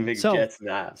happened to the them. Winnipeg So, Jets and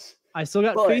Avs. I still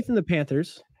got But faith in the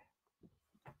Panthers.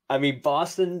 I mean,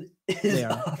 Boston is They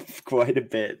are. off quite a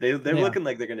bit. They're They are. looking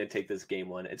like they're going to take this game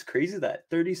 1. It's crazy that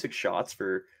 36 shots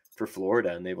for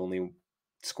Florida, and they've only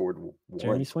scored 1.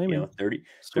 Jeremy Swayman.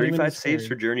 35 saves scary.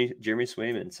 for Jeremy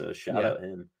Swayman. So shout out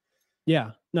him.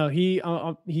 Yeah. No, he's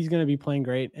going to be playing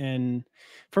great. And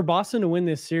for Boston to win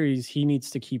this series, he needs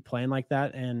to keep playing like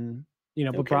that. And,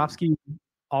 Bobrovsky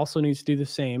also needs to do the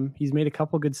same. He's made a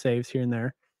couple good saves here and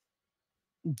there.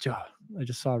 I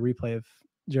just saw a replay of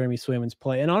Jeremy Swayman's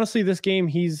play. And honestly, this game,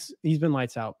 he's been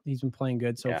lights out. He's been playing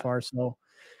good so far. So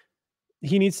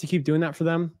he needs to keep doing that for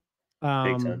them.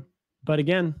 Big time. But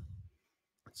again,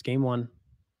 it's game 1.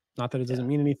 Not that it doesn't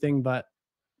mean anything, but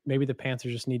maybe the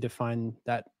Panthers just need to find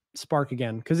that spark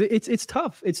again, because it's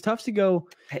tough. It's tough to go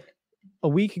a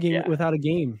week without a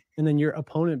game, and then your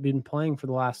opponent been playing for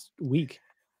the last week.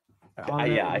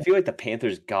 I feel like the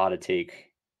Panthers got to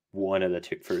take one of the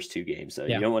first 2 games, though.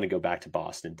 You don't want to go back to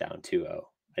Boston down 2-0.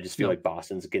 I just feel like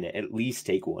Boston's going to at least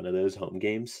take one of those home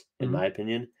games, in my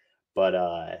opinion. But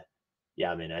I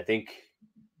mean, I think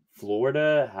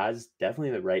Florida has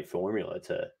definitely the right formula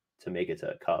to make it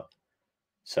to a cup.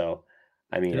 So,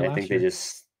 I mean, I think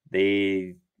this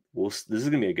is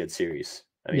going to be a good series.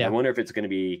 I mean, I wonder if it's going to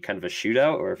be kind of a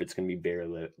shootout or if it's going to be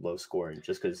very low scoring,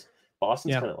 just because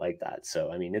Boston's kind of like that.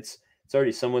 So, I mean, it's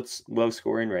already somewhat low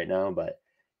scoring right now, but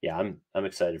I'm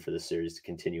excited for this series to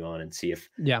continue on and see if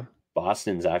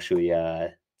Boston's actually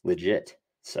legit.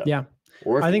 So,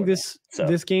 I think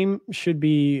this game should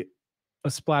be a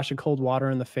splash of cold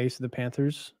water in the face of the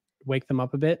Panthers, wake them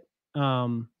up a bit.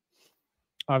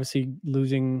 Obviously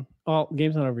losing. Oh,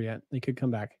 game's not over yet. They could come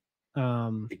back.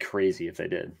 It'd be crazy if they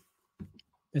did.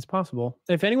 It's possible.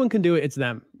 If anyone can do it, it's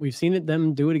them. We've seen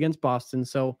them do it against Boston.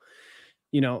 So,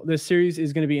 this series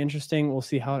is going to be interesting. We'll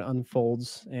see how it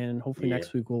unfolds, and hopefully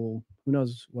next week who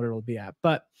knows what it'll be at.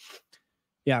 But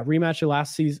rematch of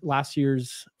last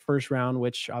year's first round,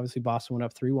 which obviously Boston went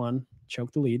up 3-1,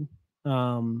 choked the lead.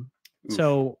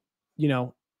 So,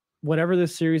 whatever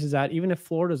this series is at, even if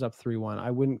Florida's up 3-1,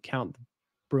 I wouldn't count the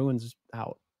Bruins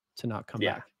out to not come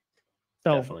back.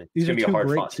 So definitely. These are 2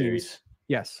 great teams. Series.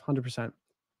 Yes, 100%.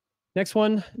 Next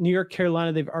one, New York,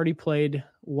 Carolina. They've already played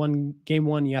game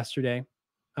 1 yesterday.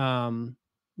 New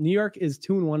York is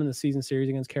 2-1 in the season series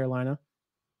against Carolina.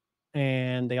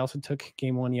 And they also took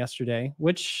game 1 yesterday,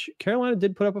 which Carolina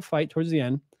did put up a fight towards the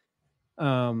end.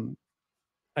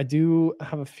 I do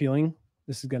have a feeling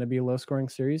this is going to be a low scoring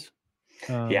series.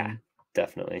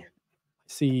 Definitely. I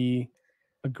see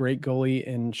a great goalie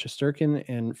in Shesterkin,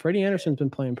 and Freddie Anderson's been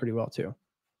playing pretty well too.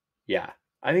 Yeah.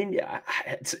 I mean,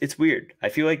 it's weird. I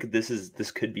feel like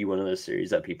this could be one of those series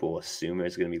that people assume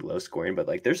is going to be low scoring, but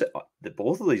like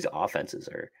both of these offenses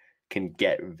can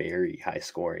get very high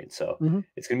scoring. So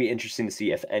it's going to be interesting to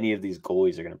see if any of these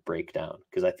goalies are going to break down,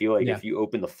 because I feel like if you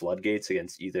open the floodgates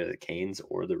against either the Canes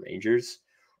or the Rangers,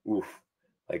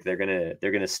 like they're gonna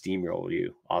steamroll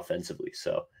you offensively.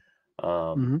 So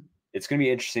it's going to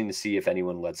be interesting to see if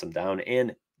anyone lets them down.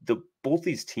 And both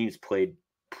these teams played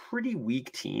pretty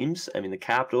weak teams. I mean, the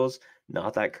Capitals,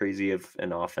 not that crazy of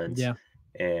an offense.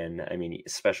 And I mean,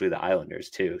 especially the Islanders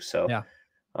too. So,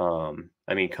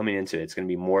 I mean, coming into it, it's going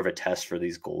to be more of a test for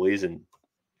these goalies and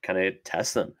kind of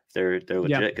test them if they're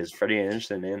legit, because Freddie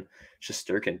Anderson and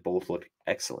Shesterkin both look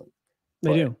excellent.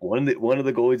 They do. One of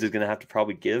the goalies is going to have to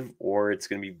probably give, or it's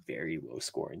going to be very low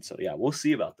scoring. So we'll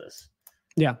see about this.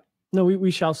 Yeah. No,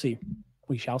 we shall see.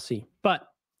 We shall see. But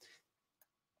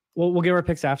we'll give our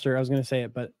picks after. I was going to say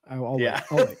it, but I'll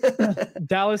wait.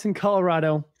 Dallas and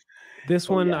Colorado. This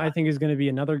one I think is going to be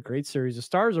another great series. The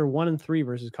Stars are 1-3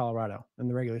 versus Colorado in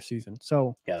the regular season.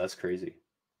 So that's crazy.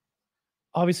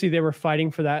 Obviously, they were fighting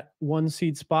for that 1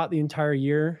 seed spot the entire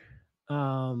year.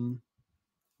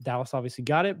 Dallas obviously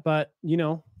got it, but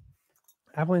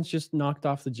Avalanche just knocked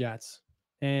off the Jets.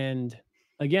 And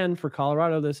again, for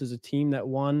Colorado, this is a team that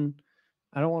won.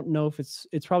 I don't know if it's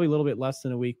probably a little bit less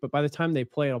than a week, but by the time they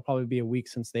play, it'll probably be a week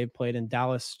since they've played. And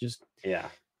Dallas just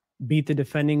beat the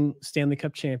defending Stanley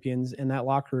Cup champions, and that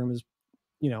locker room is,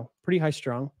 pretty high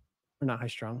strung, or not high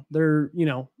strung. They're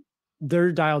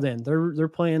dialed in. They're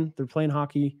playing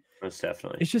hockey. Most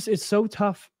definitely. It's so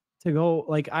tough to go.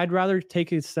 Like, I'd rather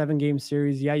take a 7-game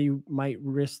series. Yeah, you might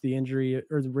risk the injury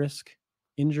or the risk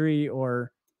injury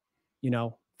or,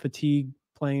 fatigue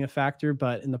playing a factor.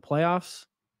 But in the playoffs,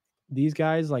 these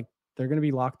guys, like, they're going to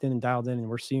be locked in and dialed in, and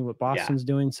we're seeing what Yeah. Boston's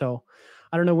doing. So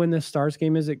I don't know when this Stars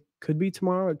game is. It could be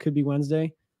tomorrow. It could be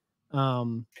Wednesday. I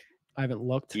haven't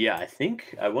looked. Yeah,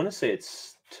 I want to say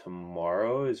it's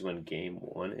tomorrow is when game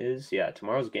 1 is. Yeah,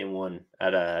 tomorrow's game 1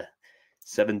 at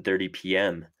 7:30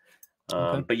 p.m.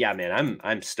 Okay. But yeah, man,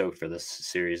 I'm stoked for this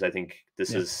series. I think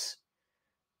this Yeah. is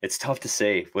it's tough to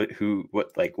say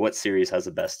what series has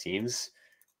the best teams.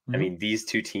 I Mhm. mean, these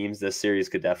two teams, this series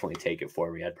could definitely take it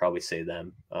for me. I'd probably say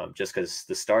them, just because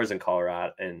the Stars in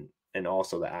Colorado and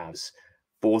also the Avs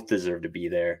both deserve to be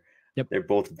there. Yep. They're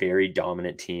both very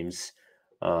dominant teams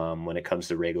when it comes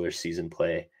to regular season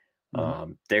play.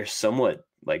 Mhm. They're somewhat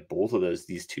like both of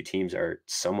these two teams are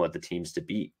somewhat the teams to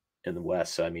beat in the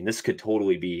West. So I mean, this could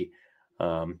totally be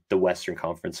the Western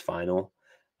Conference Final.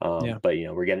 Yeah. But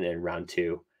we're getting in round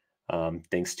 2.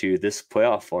 Thanks to this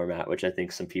playoff format, which I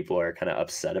think some people are kind of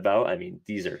upset about. I mean,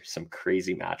 these are some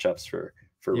crazy matchups for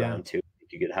Yeah. round 2.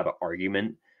 You could have an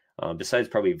argument, besides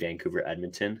probably Vancouver,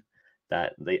 Edmonton,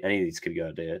 that any of these could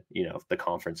go to the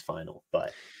conference final.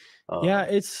 But Yeah,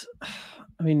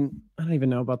 I mean, I don't even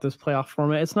know about this playoff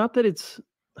format. It's not that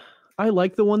I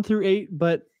like the 1 through 8,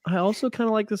 but I also kind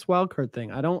of like this wild card thing.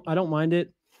 I don't mind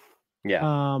it.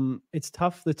 yeah, It's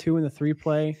tough the 2 and the 3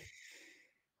 play,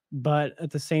 but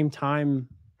at the same time,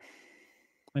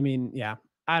 I mean, yeah,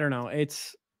 I don't know.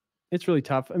 It's really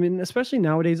tough. I mean, especially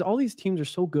nowadays, all these teams are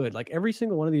so good. Like, every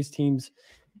single one of these teams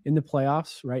in the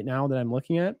playoffs right now that I'm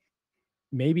looking at,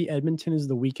 maybe Edmonton is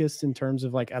the weakest in terms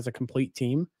of, like, as a complete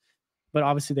team, but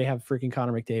obviously they have freaking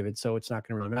Connor McDavid, so it's not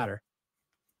going to really matter.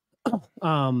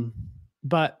 Um,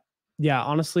 but yeah,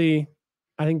 honestly,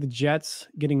 I think the Jets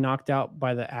getting knocked out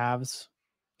by the Avs,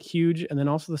 huge, and then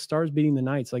also the Stars beating the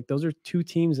Knights. Like, those are two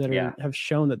teams that yeah, have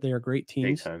shown that they are great big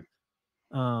teams, time.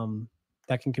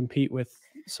 that can compete with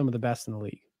some of the best in the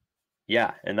league.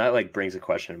 Yeah, and that like brings a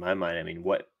question in my mind. I mean,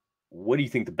 what do you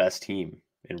think the best team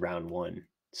in round 1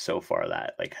 so far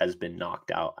that like has been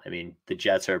knocked out? I mean, the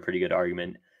Jets are a pretty good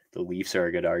argument. The Leafs are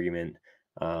a good argument.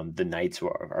 The Knights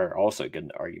are also a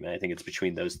good argument. I think it's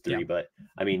between those three. Yeah. But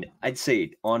I mean, I'd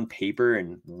say on paper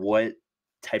and what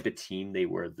type of team they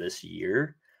were this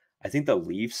year, I think the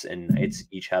Leafs and Knights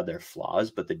each had their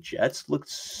flaws, but the Jets looked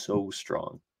so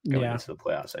strong going Yeah, into the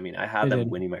playoffs. I mean, I had they them did.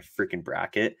 winning my freaking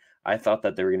bracket. I thought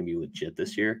that they were going to be legit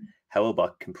this year.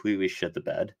 Hellebuck completely shit the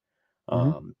bed.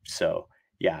 Mhm. So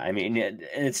yeah, I mean, and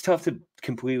it's tough to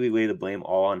completely lay the blame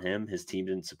all on him. His team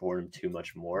didn't support him too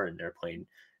much more, and they're playing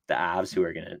the Avs, who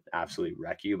are going to absolutely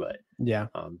wreck you. But Yeah.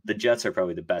 the Jets are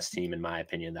probably the best team, in my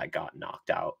opinion, that got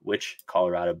knocked out, which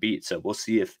Colorado beat. So we'll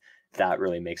see if that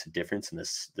really makes a difference in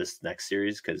this next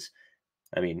series. Because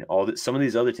I mean, some of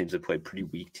these other teams have played pretty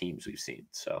weak teams we've seen.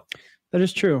 So That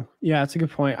is true. Yeah, it's a good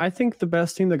point. I think the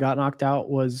best team that got knocked out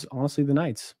was honestly the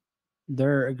Knights.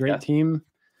 They're a great yeah, team.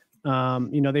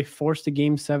 They forced a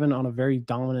game 7 on a very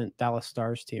dominant Dallas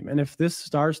Stars team. And if this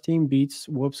Stars team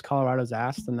whoops Colorado's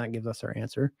ass, then that gives us our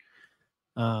answer.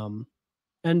 And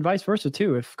vice versa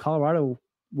too. If Colorado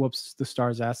whoops the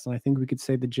Stars ass, then I think we could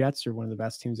say the Jets are one of the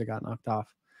best teams that got knocked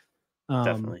off.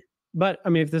 definitely. But I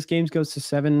mean, if this game goes to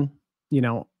 7,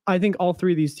 I think all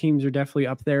 3 of these teams are definitely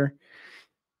up there.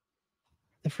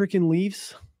 The freaking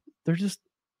Leafs, they're just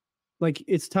like,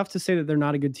 it's tough to say that they're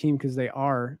not a good team because they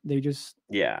are.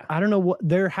 Yeah, I don't know what,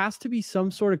 there has to be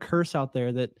some sort of curse out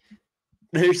there that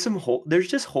there's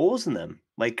just holes in them.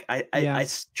 Like yeah,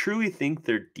 truly think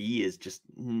their D is just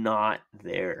not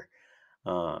there.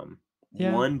 yeah,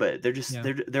 But they're just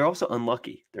yeah, they're also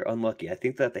unlucky. They're unlucky. I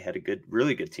think that they had a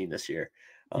really good team this year.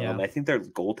 yeah, I think their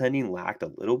goaltending lacked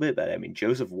a little bit, but I mean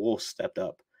Joseph Wolf stepped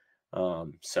up.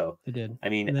 So they did. I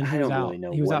mean And then I he was don't really out.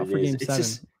 know He was what out it for is. game It's 7.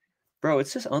 just bro,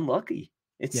 it's just unlucky.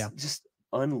 It's Yeah, just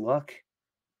unluck.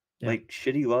 yeah, Like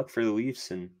shitty luck for the Leafs,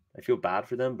 and I feel bad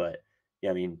for them, but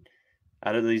yeah, I mean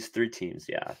out of these 3 teams,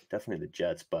 yeah, definitely the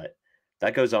Jets, but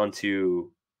that goes on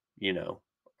to,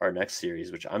 our next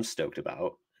series, which I'm stoked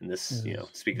about. And this,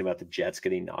 speaking about the Jets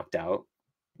getting knocked out,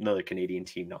 another Canadian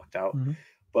team knocked out. mhm.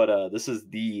 But this is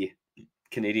the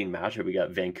Canadian matchup. We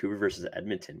got Vancouver versus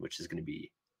Edmonton, which is going to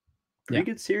be pretty Yeah,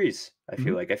 good series. I mhm.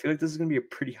 feel like this is going to be a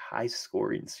pretty high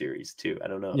scoring series too. I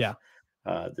don't know if Yeah,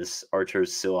 this Artur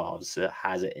Silovs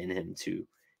has it in him to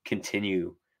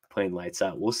continue playing lights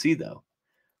out. We'll see though.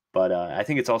 But I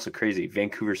think it's also crazy.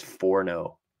 Vancouver's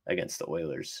 4-0 against the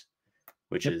Oilers,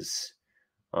 which yep. is,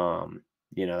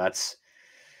 that's.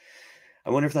 I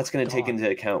wonder if that's going to take God, into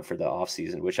account for the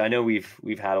offseason, which I know we've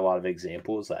had a lot of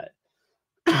examples that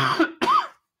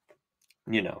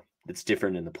it's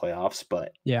different in the playoffs,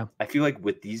 but Yeah. I feel like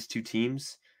with these two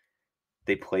teams,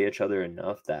 they play each other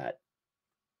enough that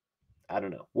I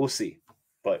don't know. We'll see.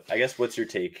 But I guess what's your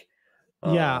take?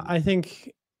 Yeah, I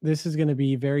think this is going to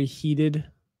be very heated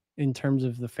in terms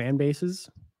of the fan bases.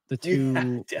 The Yeah,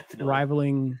 two definitely.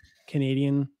 rivaling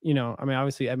Canadian, I mean,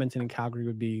 obviously Edmonton and Calgary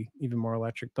would be even more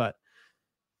electric, but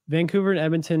Vancouver and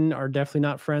Edmonton are definitely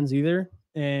not friends either.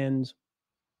 And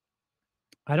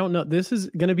I don't know. This is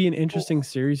going to be an interesting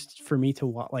series for me to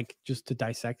watch, like just to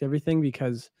dissect everything,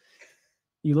 because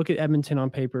you look at Edmonton on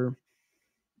paper,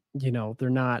 they're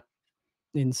not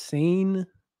insane.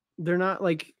 They're not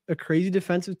like a crazy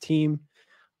defensive team.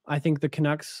 I think the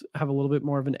Canucks have a little bit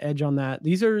more of an edge on that.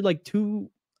 These are like two,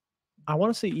 I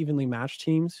want to say evenly matched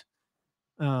teams.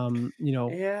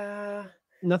 Yeah.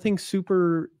 Nothing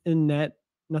super in net,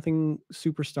 nothing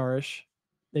superstarish.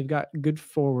 They've got good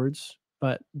forwards,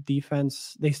 but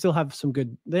defense, they still have some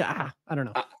good. I don't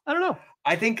know. I don't know.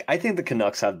 I think the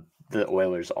Canucks have the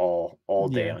Oilers all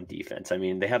day Yeah. on defense. I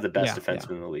mean, they have the best Yeah,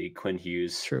 defenseman in the league, Quinn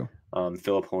Hughes. True.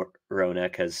 Philip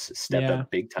Hronek has stepped Yeah,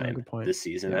 up big no, time good point. this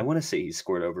season. Yeah. I want to say he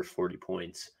scored over 40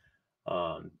 points.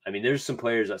 I mean, there's some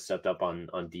players that stepped up on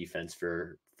defense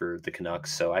for the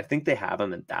Canucks, so I think they have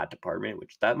them in that department,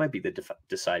 which that might be the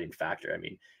deciding factor. I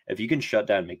mean, if you can shut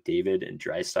down McDavid and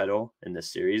Draisaitl in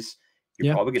this series, you're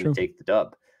Yeah, probably going true. to take the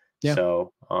dub. Yeah.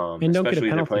 So, And don't get a especially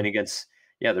they're playing penalty. against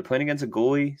they're playing against a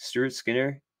goalie, Stuart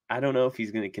Skinner. I don't know if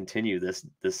he's going to continue this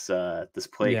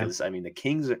play, Yeah. because I mean the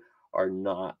Kings are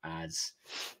not as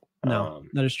No,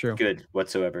 that is true. good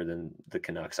whatsoever than the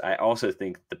Canucks. I also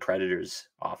think the Predators'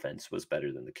 offense was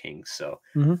better than the Kings. So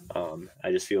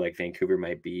I just feel like Vancouver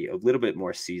might be a little bit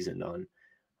more seasoned on,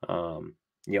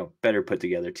 better put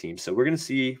together team. So we're going to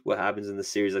see what happens in the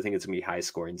series. I think it's going to be a high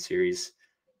scoring series.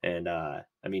 And I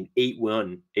mean,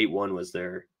 8-1 was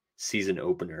their season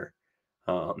opener.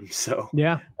 So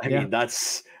I mean,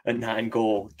 that's a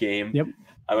 9-goal game. Yep.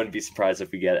 I wouldn't be surprised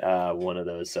if we get one of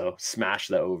those. So smash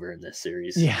the over in this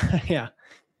series. Yeah, yeah.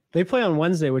 They play on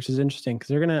Wednesday, which is interesting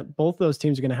because both those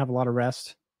teams are gonna have a lot of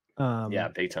rest. Yeah,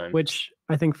 big time. Which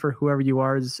I think for whoever you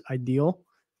are is ideal,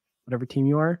 whatever team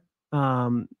you are.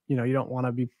 You don't want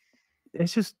to be.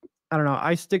 It's just I don't know.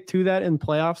 I stick to that in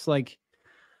playoffs. Like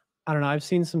I don't know. I've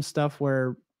seen some stuff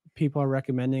where people are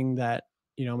recommending that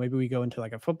maybe we go into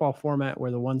like a football format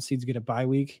where the one seeds get a bye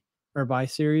week or bye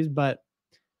series, but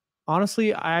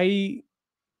honestly, I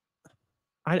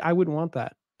wouldn't want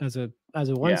that as a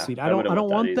one seed. I don't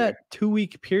want that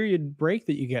 2-week period break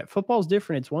that you get. Football's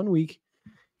different. It's 1 week.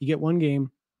 You get one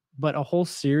game, but a whole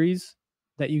series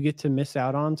that you get to miss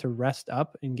out on to rest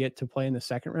up and get to play in the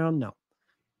second round. No,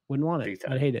 wouldn't want it.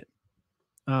 I'd hate it.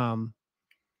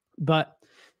 But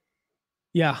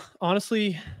yeah,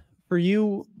 honestly, for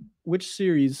you, which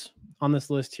series on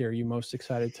this list here are you most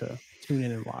excited to tune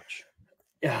in and watch?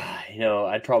 Yeah,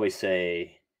 I'd probably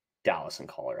say Dallas and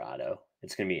Colorado.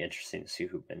 It's going to be interesting to see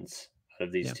who wins out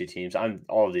of these two teams.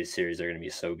 All of these series are going to be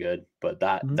so good, but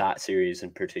that series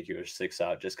in particular sticks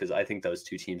out just because I think those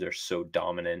two teams are so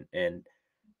dominant, and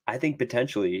I think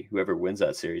potentially whoever wins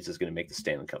that series is going to make the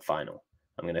Stanley Cup final.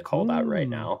 I'm going to call that right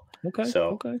now. Okay.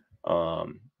 So,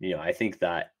 I think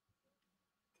that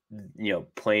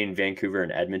playing Vancouver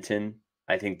and Edmonton,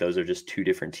 I think those are just two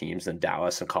different teams than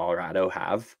Dallas and Colorado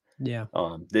have. Yeah.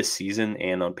 This season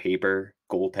and on paper,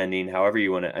 goaltending, however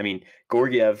you want to. I mean,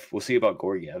 Georgiev, we'll see about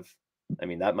Georgiev. I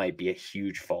mean, that might be a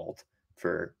huge fault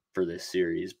for this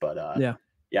series, but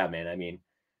yeah, man. I mean,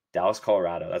 Dallas,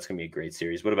 Colorado, that's gonna be a great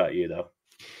series. What about you, though?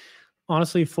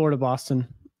 Honestly, Florida, Boston.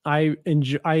 I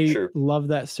loved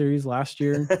that series last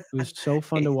year. It was so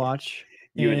fun to watch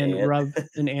and rub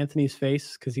in Anthony's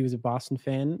face because he was a Boston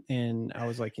fan, and I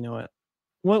was like, you know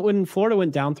what? When Florida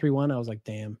went down 3-1, I was like,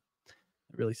 damn.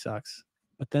 It really sucks.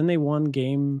 But then they won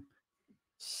game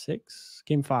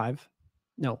 5.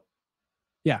 No.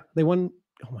 Yeah, they won.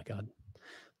 Oh my God.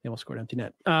 They almost scored empty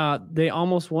net. They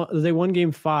won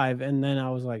game 5. And then I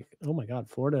was like, oh my God,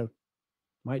 Florida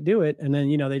might do it. And then,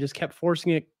 they just kept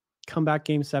forcing it, come back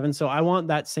game 7. So I want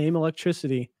that same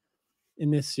electricity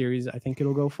in this series. I think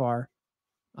it'll go far.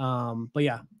 But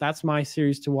yeah, that's my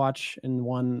series to watch and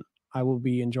one I will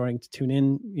be enjoying to tune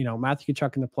in. Matthew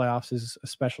Tkachuk in the playoffs is a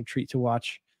special treat to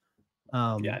watch.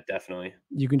 Yeah, definitely.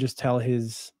 You can just tell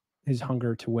his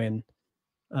hunger to win.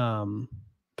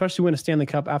 Especially win a Stanley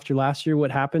Cup after last year.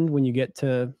 What happened when you get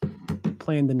to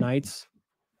playing the Knights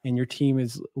and your team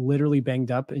is literally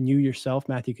banged up and you yourself,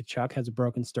 Matthew Tkachuk, has a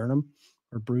broken sternum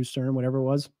or bruised sternum, whatever it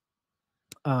was.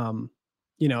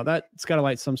 That's got to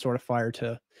light some sort of fire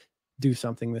to do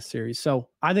something this series. So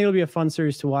I think it'll be a fun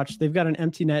series to watch. They've got an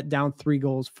empty net down 3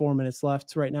 goals, 4 minutes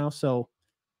left right now. So,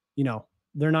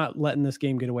 they're not letting this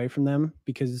game get away from them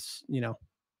because,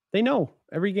 they know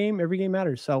every game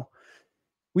matters. So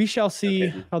we shall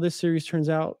see how this series turns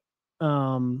out.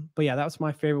 But yeah, that was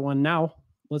my favorite one. Now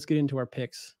let's get into our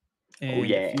picks. And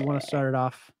if you want to start it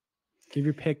off, give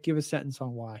your pick, give a sentence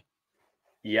on why.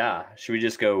 Yeah. Should we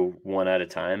just go one at a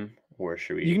time, or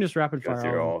should we? You can just rapid go fire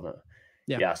through all of them.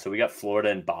 Yeah. So we got Florida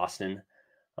and Boston.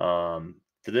 For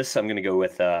this, I'm going to go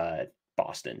with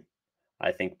Boston.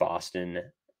 I think Boston.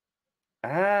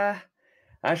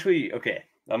 Actually, okay.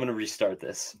 I'm going to restart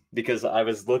this because I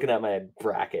was looking at my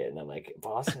bracket and I'm like,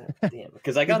 Boston, damn.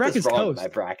 Because I got this wrong in my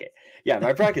bracket. Yeah,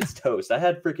 my bracket's toast. I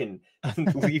had freaking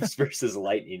Leafs versus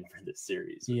Lightning for this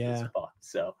series. Yeah.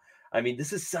 So, I mean,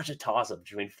 this is such a toss-up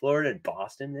between Florida and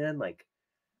Boston, man. Like,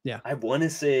 yeah, I want to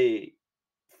say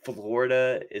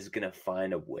Florida is going to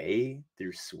find a way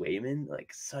through Swayman.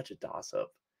 Like, such a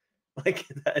toss-up. Like,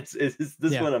 this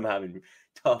one I'm having a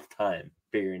tough time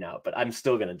figuring out, but I'm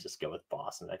still going to just go with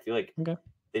Boston. I feel like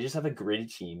they just have a gritty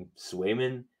team.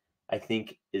 Swayman, I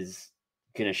think, is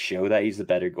going to show that he's the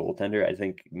better goaltender. I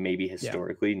think maybe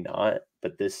historically not,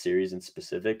 but this series in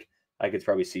specific, I could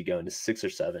probably see going to 6 or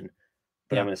 7,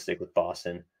 but I'm going to stick with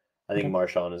Boston. I think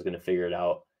Marchand is going to figure it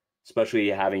out, especially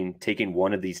having taken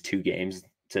one of these 2 games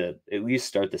to at least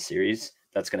start the series.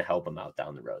 That's going to help him out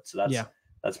down the road. So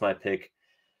that's my pick.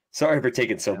 Sorry for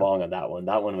taking so long on that one.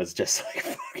 That one was just like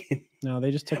fucking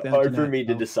they just took that hard for me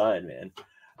to decide, man.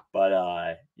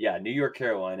 But New York,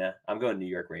 Carolina. I'm going New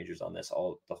York Rangers on this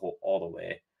all the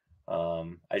way.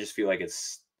 I just feel like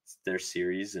it's their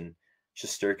series, and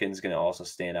Shesterkin's going to also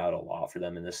stand out a lot for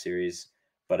them in this series.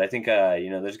 But I think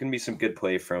there's going to be some good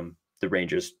play from the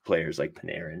Rangers players like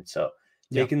Panarin. So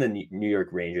taking the New York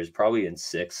Rangers probably in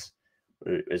 6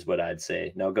 is what I'd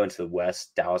say. Now going to the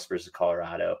West, Dallas versus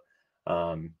Colorado.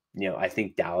 I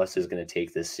think Dallas is going to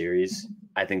take this series.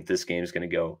 I think this game is going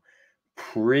to go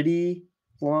pretty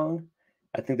long.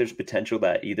 I think there's potential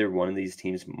that either one of these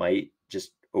teams might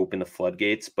just open the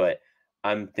floodgates, but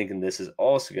I'm thinking this is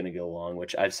also going to go long,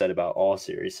 which I've said about all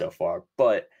series so far,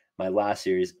 but my last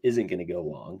series isn't going to go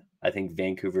long. I think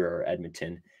Vancouver or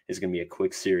Edmonton is going to be a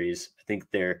quick series. I think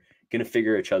they're going to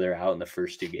figure each other out in the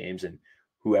first 2 games, and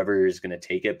whoever is going to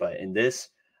take it. But in this,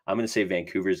 I'm going to say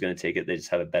Vancouver is going to take it. They just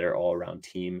have a better all-around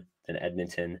team than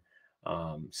Edmonton.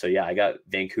 I got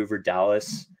Vancouver,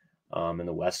 Dallas in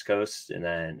the West Coast, and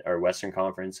then our Western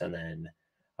Conference, and then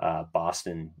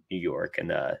Boston, New York, and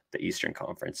the Eastern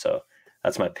Conference. So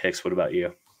that's my picks. What about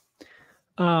you?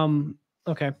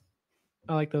 Okay,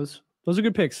 I like those. Those are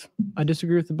good picks. I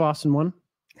disagree with the Boston one.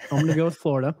 I'm going to go with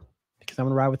Florida because I'm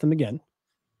going to ride with them again.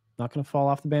 Not going to fall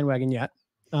off the bandwagon yet.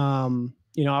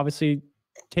 Obviously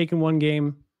taking one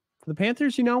game. For the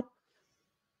Panthers,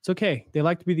 it's okay. They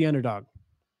like to be the underdog.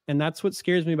 And that's what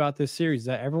scares me about this series,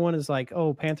 that everyone is like,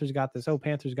 oh, Panthers got this. Oh,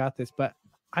 Panthers got this. But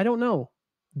I don't know.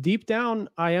 Deep down,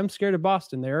 I am scared of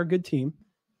Boston. They're a good team.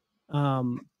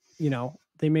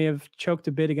 They may have choked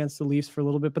a bit against the Leafs for a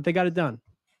little bit, but they got it done,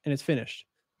 and it's finished.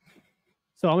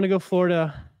 So I'm going to go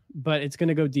Florida, but it's going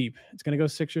to go deep. It's going to go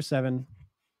 6 or 7.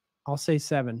 I'll say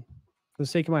 7. For the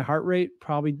sake of my heart rate,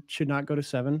 probably should not go to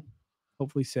 7.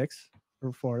 Hopefully 6.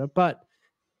 For Florida, but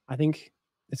I think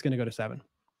it's going to go to 7.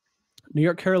 New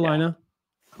York, Carolina.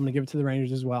 I'm going to give it to the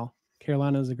Rangers as well.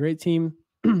 Carolina is a great team.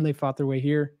 They fought their way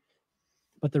here,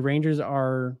 but the Rangers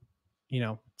are,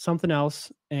 something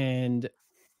else. And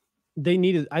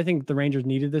I think the Rangers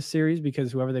needed this series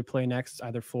because whoever they play next,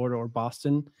 either Florida or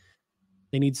Boston,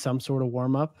 they need some sort of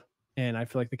warm up. And I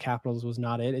feel like the Capitals was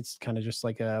not it. It's kind of just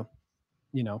like a,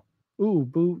 ooh,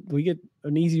 boo, we get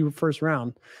an easy first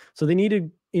round. So they need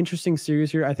an interesting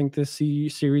series here. I think this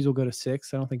series will go to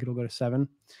 6. I don't think it'll go to 7.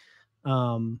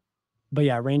 But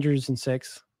yeah, Rangers in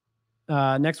 6.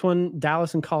 Next one,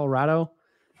 Dallas and Colorado.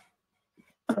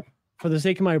 For the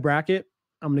sake of my bracket,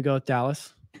 I'm going to go with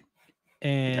Dallas.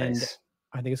 And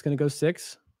I think it's going to go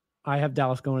 6. I have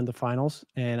Dallas going into the finals,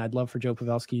 and I'd love for Joe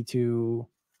Pavelski to,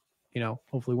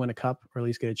 hopefully win a cup or at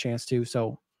least get a chance to.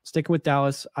 So sticking with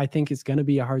Dallas, I think it's going to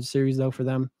be a hard series, though, for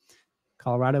them.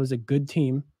 Colorado is a good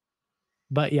team.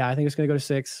 But, yeah, I think it's going to go to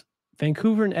 6.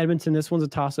 Vancouver and Edmonton, this one's a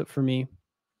toss-up for me.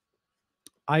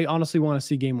 I honestly want to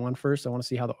see game 1 first. I want to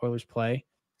see how the Oilers play.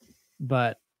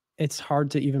 But it's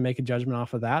hard to even make a judgment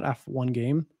off of that after one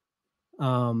game.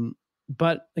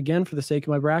 But, again, for the sake of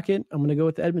my bracket, I'm going to go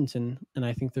with Edmonton. And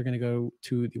I think they're going to go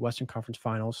to the Western Conference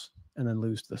Finals and then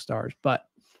lose to the Stars. But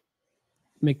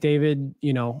McDavid,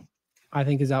 I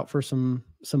think is out for some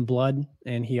blood,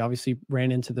 and he obviously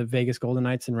ran into the Vegas Golden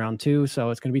Knights in round 2, so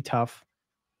it's going to be tough.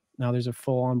 Now there's a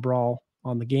full-on brawl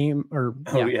on the game,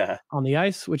 on the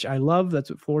ice, which I love. That's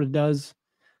what Florida does.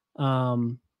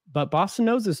 But Boston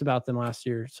knows this about them last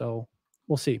year, so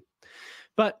we'll see.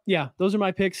 But yeah, those are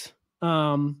my picks.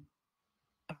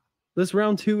 This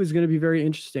round 2 is going to be very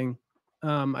interesting.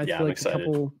 I feel like a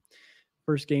couple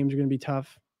first games are going to be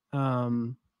tough.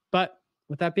 But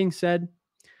with that being said,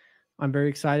 I'm very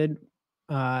excited.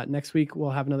 Next week, we'll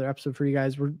have another episode for you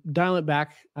guys. We're dialing it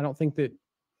back. I don't think that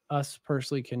us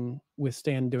personally can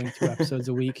withstand doing 2 episodes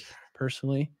a week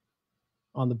personally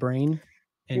on the brain.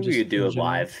 And we could do it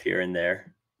live here and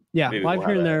there. Yeah, maybe live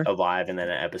here and there. A live and then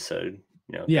an episode,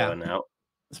 going out.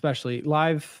 Especially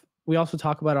live. We also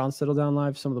talk about it on Settle Down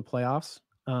Live, some of the playoffs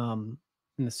in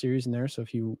the series in there. So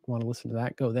if you want to listen to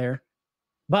that, go there.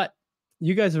 But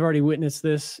you guys have already witnessed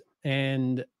this,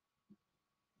 and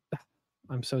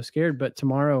I'm so scared. But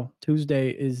tomorrow,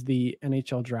 Tuesday, is the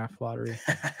NHL draft lottery.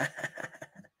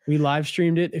 We live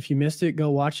streamed it. If you missed it, go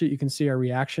watch it. You can see our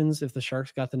reactions. If the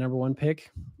Sharks got the number 1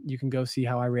 pick, you can go see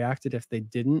how I reacted. If they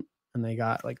didn't and they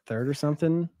got like 3rd or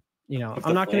something,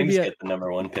 I'm not going to get the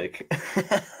number 1 pick.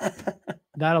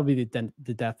 That'll be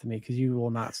the death of me, because you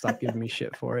will not stop giving me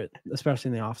shit for it, especially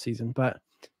in the off season. But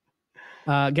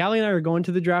Gally and I are going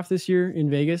to the draft this year in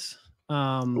Vegas.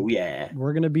 Oh yeah,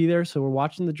 we're going to be there. So we're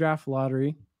watching the draft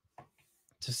lottery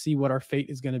to see what our fate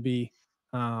is going to be.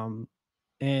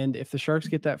 And if the Sharks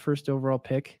get that first overall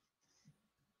pick,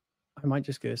 I might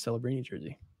just get a Celebrini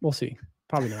jersey. We'll see.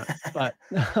 Probably not. But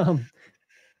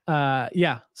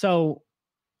yeah. So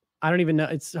I don't even know.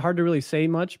 It's hard to really say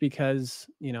much because,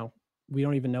 we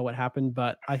don't even know what happened.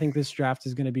 But I think this draft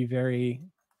is going to be very,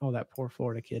 that poor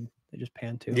Florida kid. They just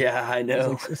panned to. Yeah, I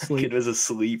know. Kid was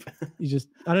asleep. I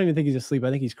don't even think he's asleep. I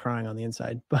think he's crying on the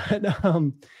inside. But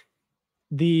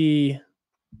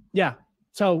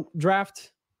so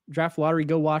draft lottery,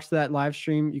 go watch that live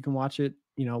stream. You can watch it,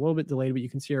 a little bit delayed, but you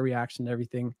can see our reaction to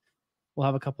everything. We'll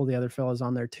have a couple of the other fellas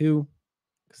on there too,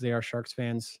 because they are Sharks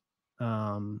fans,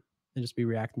 and just be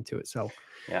reacting to it. So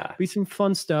yeah, be some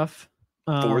fun stuff.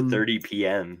 4:30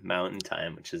 p.m. Mountain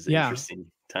Time, which is an interesting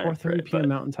time. 4:30 p.m.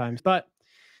 Mountain Times. But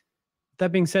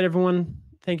that being said, everyone,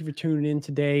 thank you for tuning in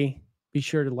today. Be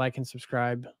sure to like and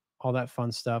subscribe, all that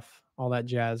fun stuff, all that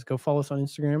jazz. Go follow us on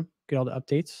Instagram. Get all the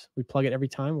updates. We plug it every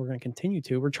time. We're going to continue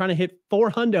to. We're trying to hit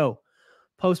 400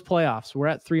 post playoffs. We're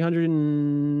at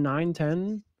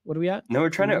 309.10. What are we at? No, we're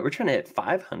trying to hit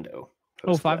 500.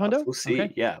 Oh, 500? We'll see.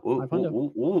 Okay. Yeah,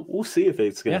 we'll see if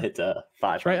it's going to hit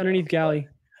 500. It's right underneath Gally.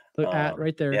 Look at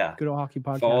right there. Yeah. Good Old Hockey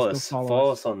Podcast.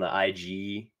 Follow us on the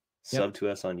IG. Sub to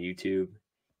us on YouTube.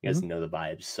 You guys know the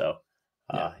vibes. So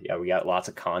we got lots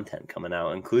of content coming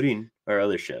out, including our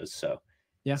other shows. So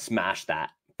smash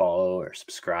that follow or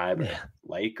subscribe or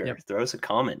like or throw us a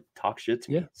comment. Talk shit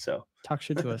to me. So talk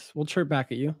shit to us. We'll chirp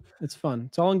back at you. It's fun.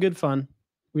 It's all in good fun.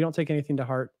 We don't take anything to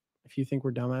heart. If you think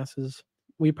we're dumbasses,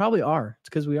 we probably are. It's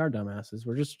because we are dumbasses.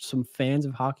 We're just some fans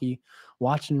of hockey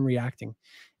watching and reacting. And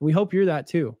we hope you're that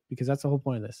too, because that's the whole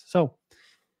point of this. So,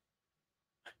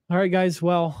 all right, guys.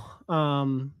 Well,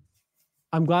 I'm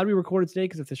glad we recorded today,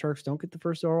 because if the Sharks don't get the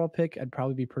first overall pick, I'd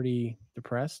probably be pretty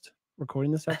depressed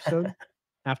recording this episode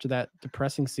after that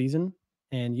depressing season.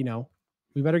 And,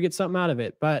 we better get something out of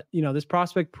it. But, this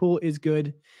prospect pool is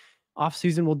good. Off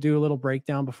season, we'll do a little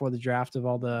breakdown before the draft of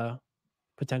all the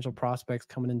potential prospects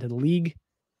coming into the league.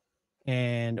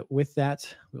 And with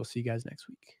that, we'll see you guys next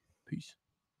week.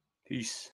 Peace.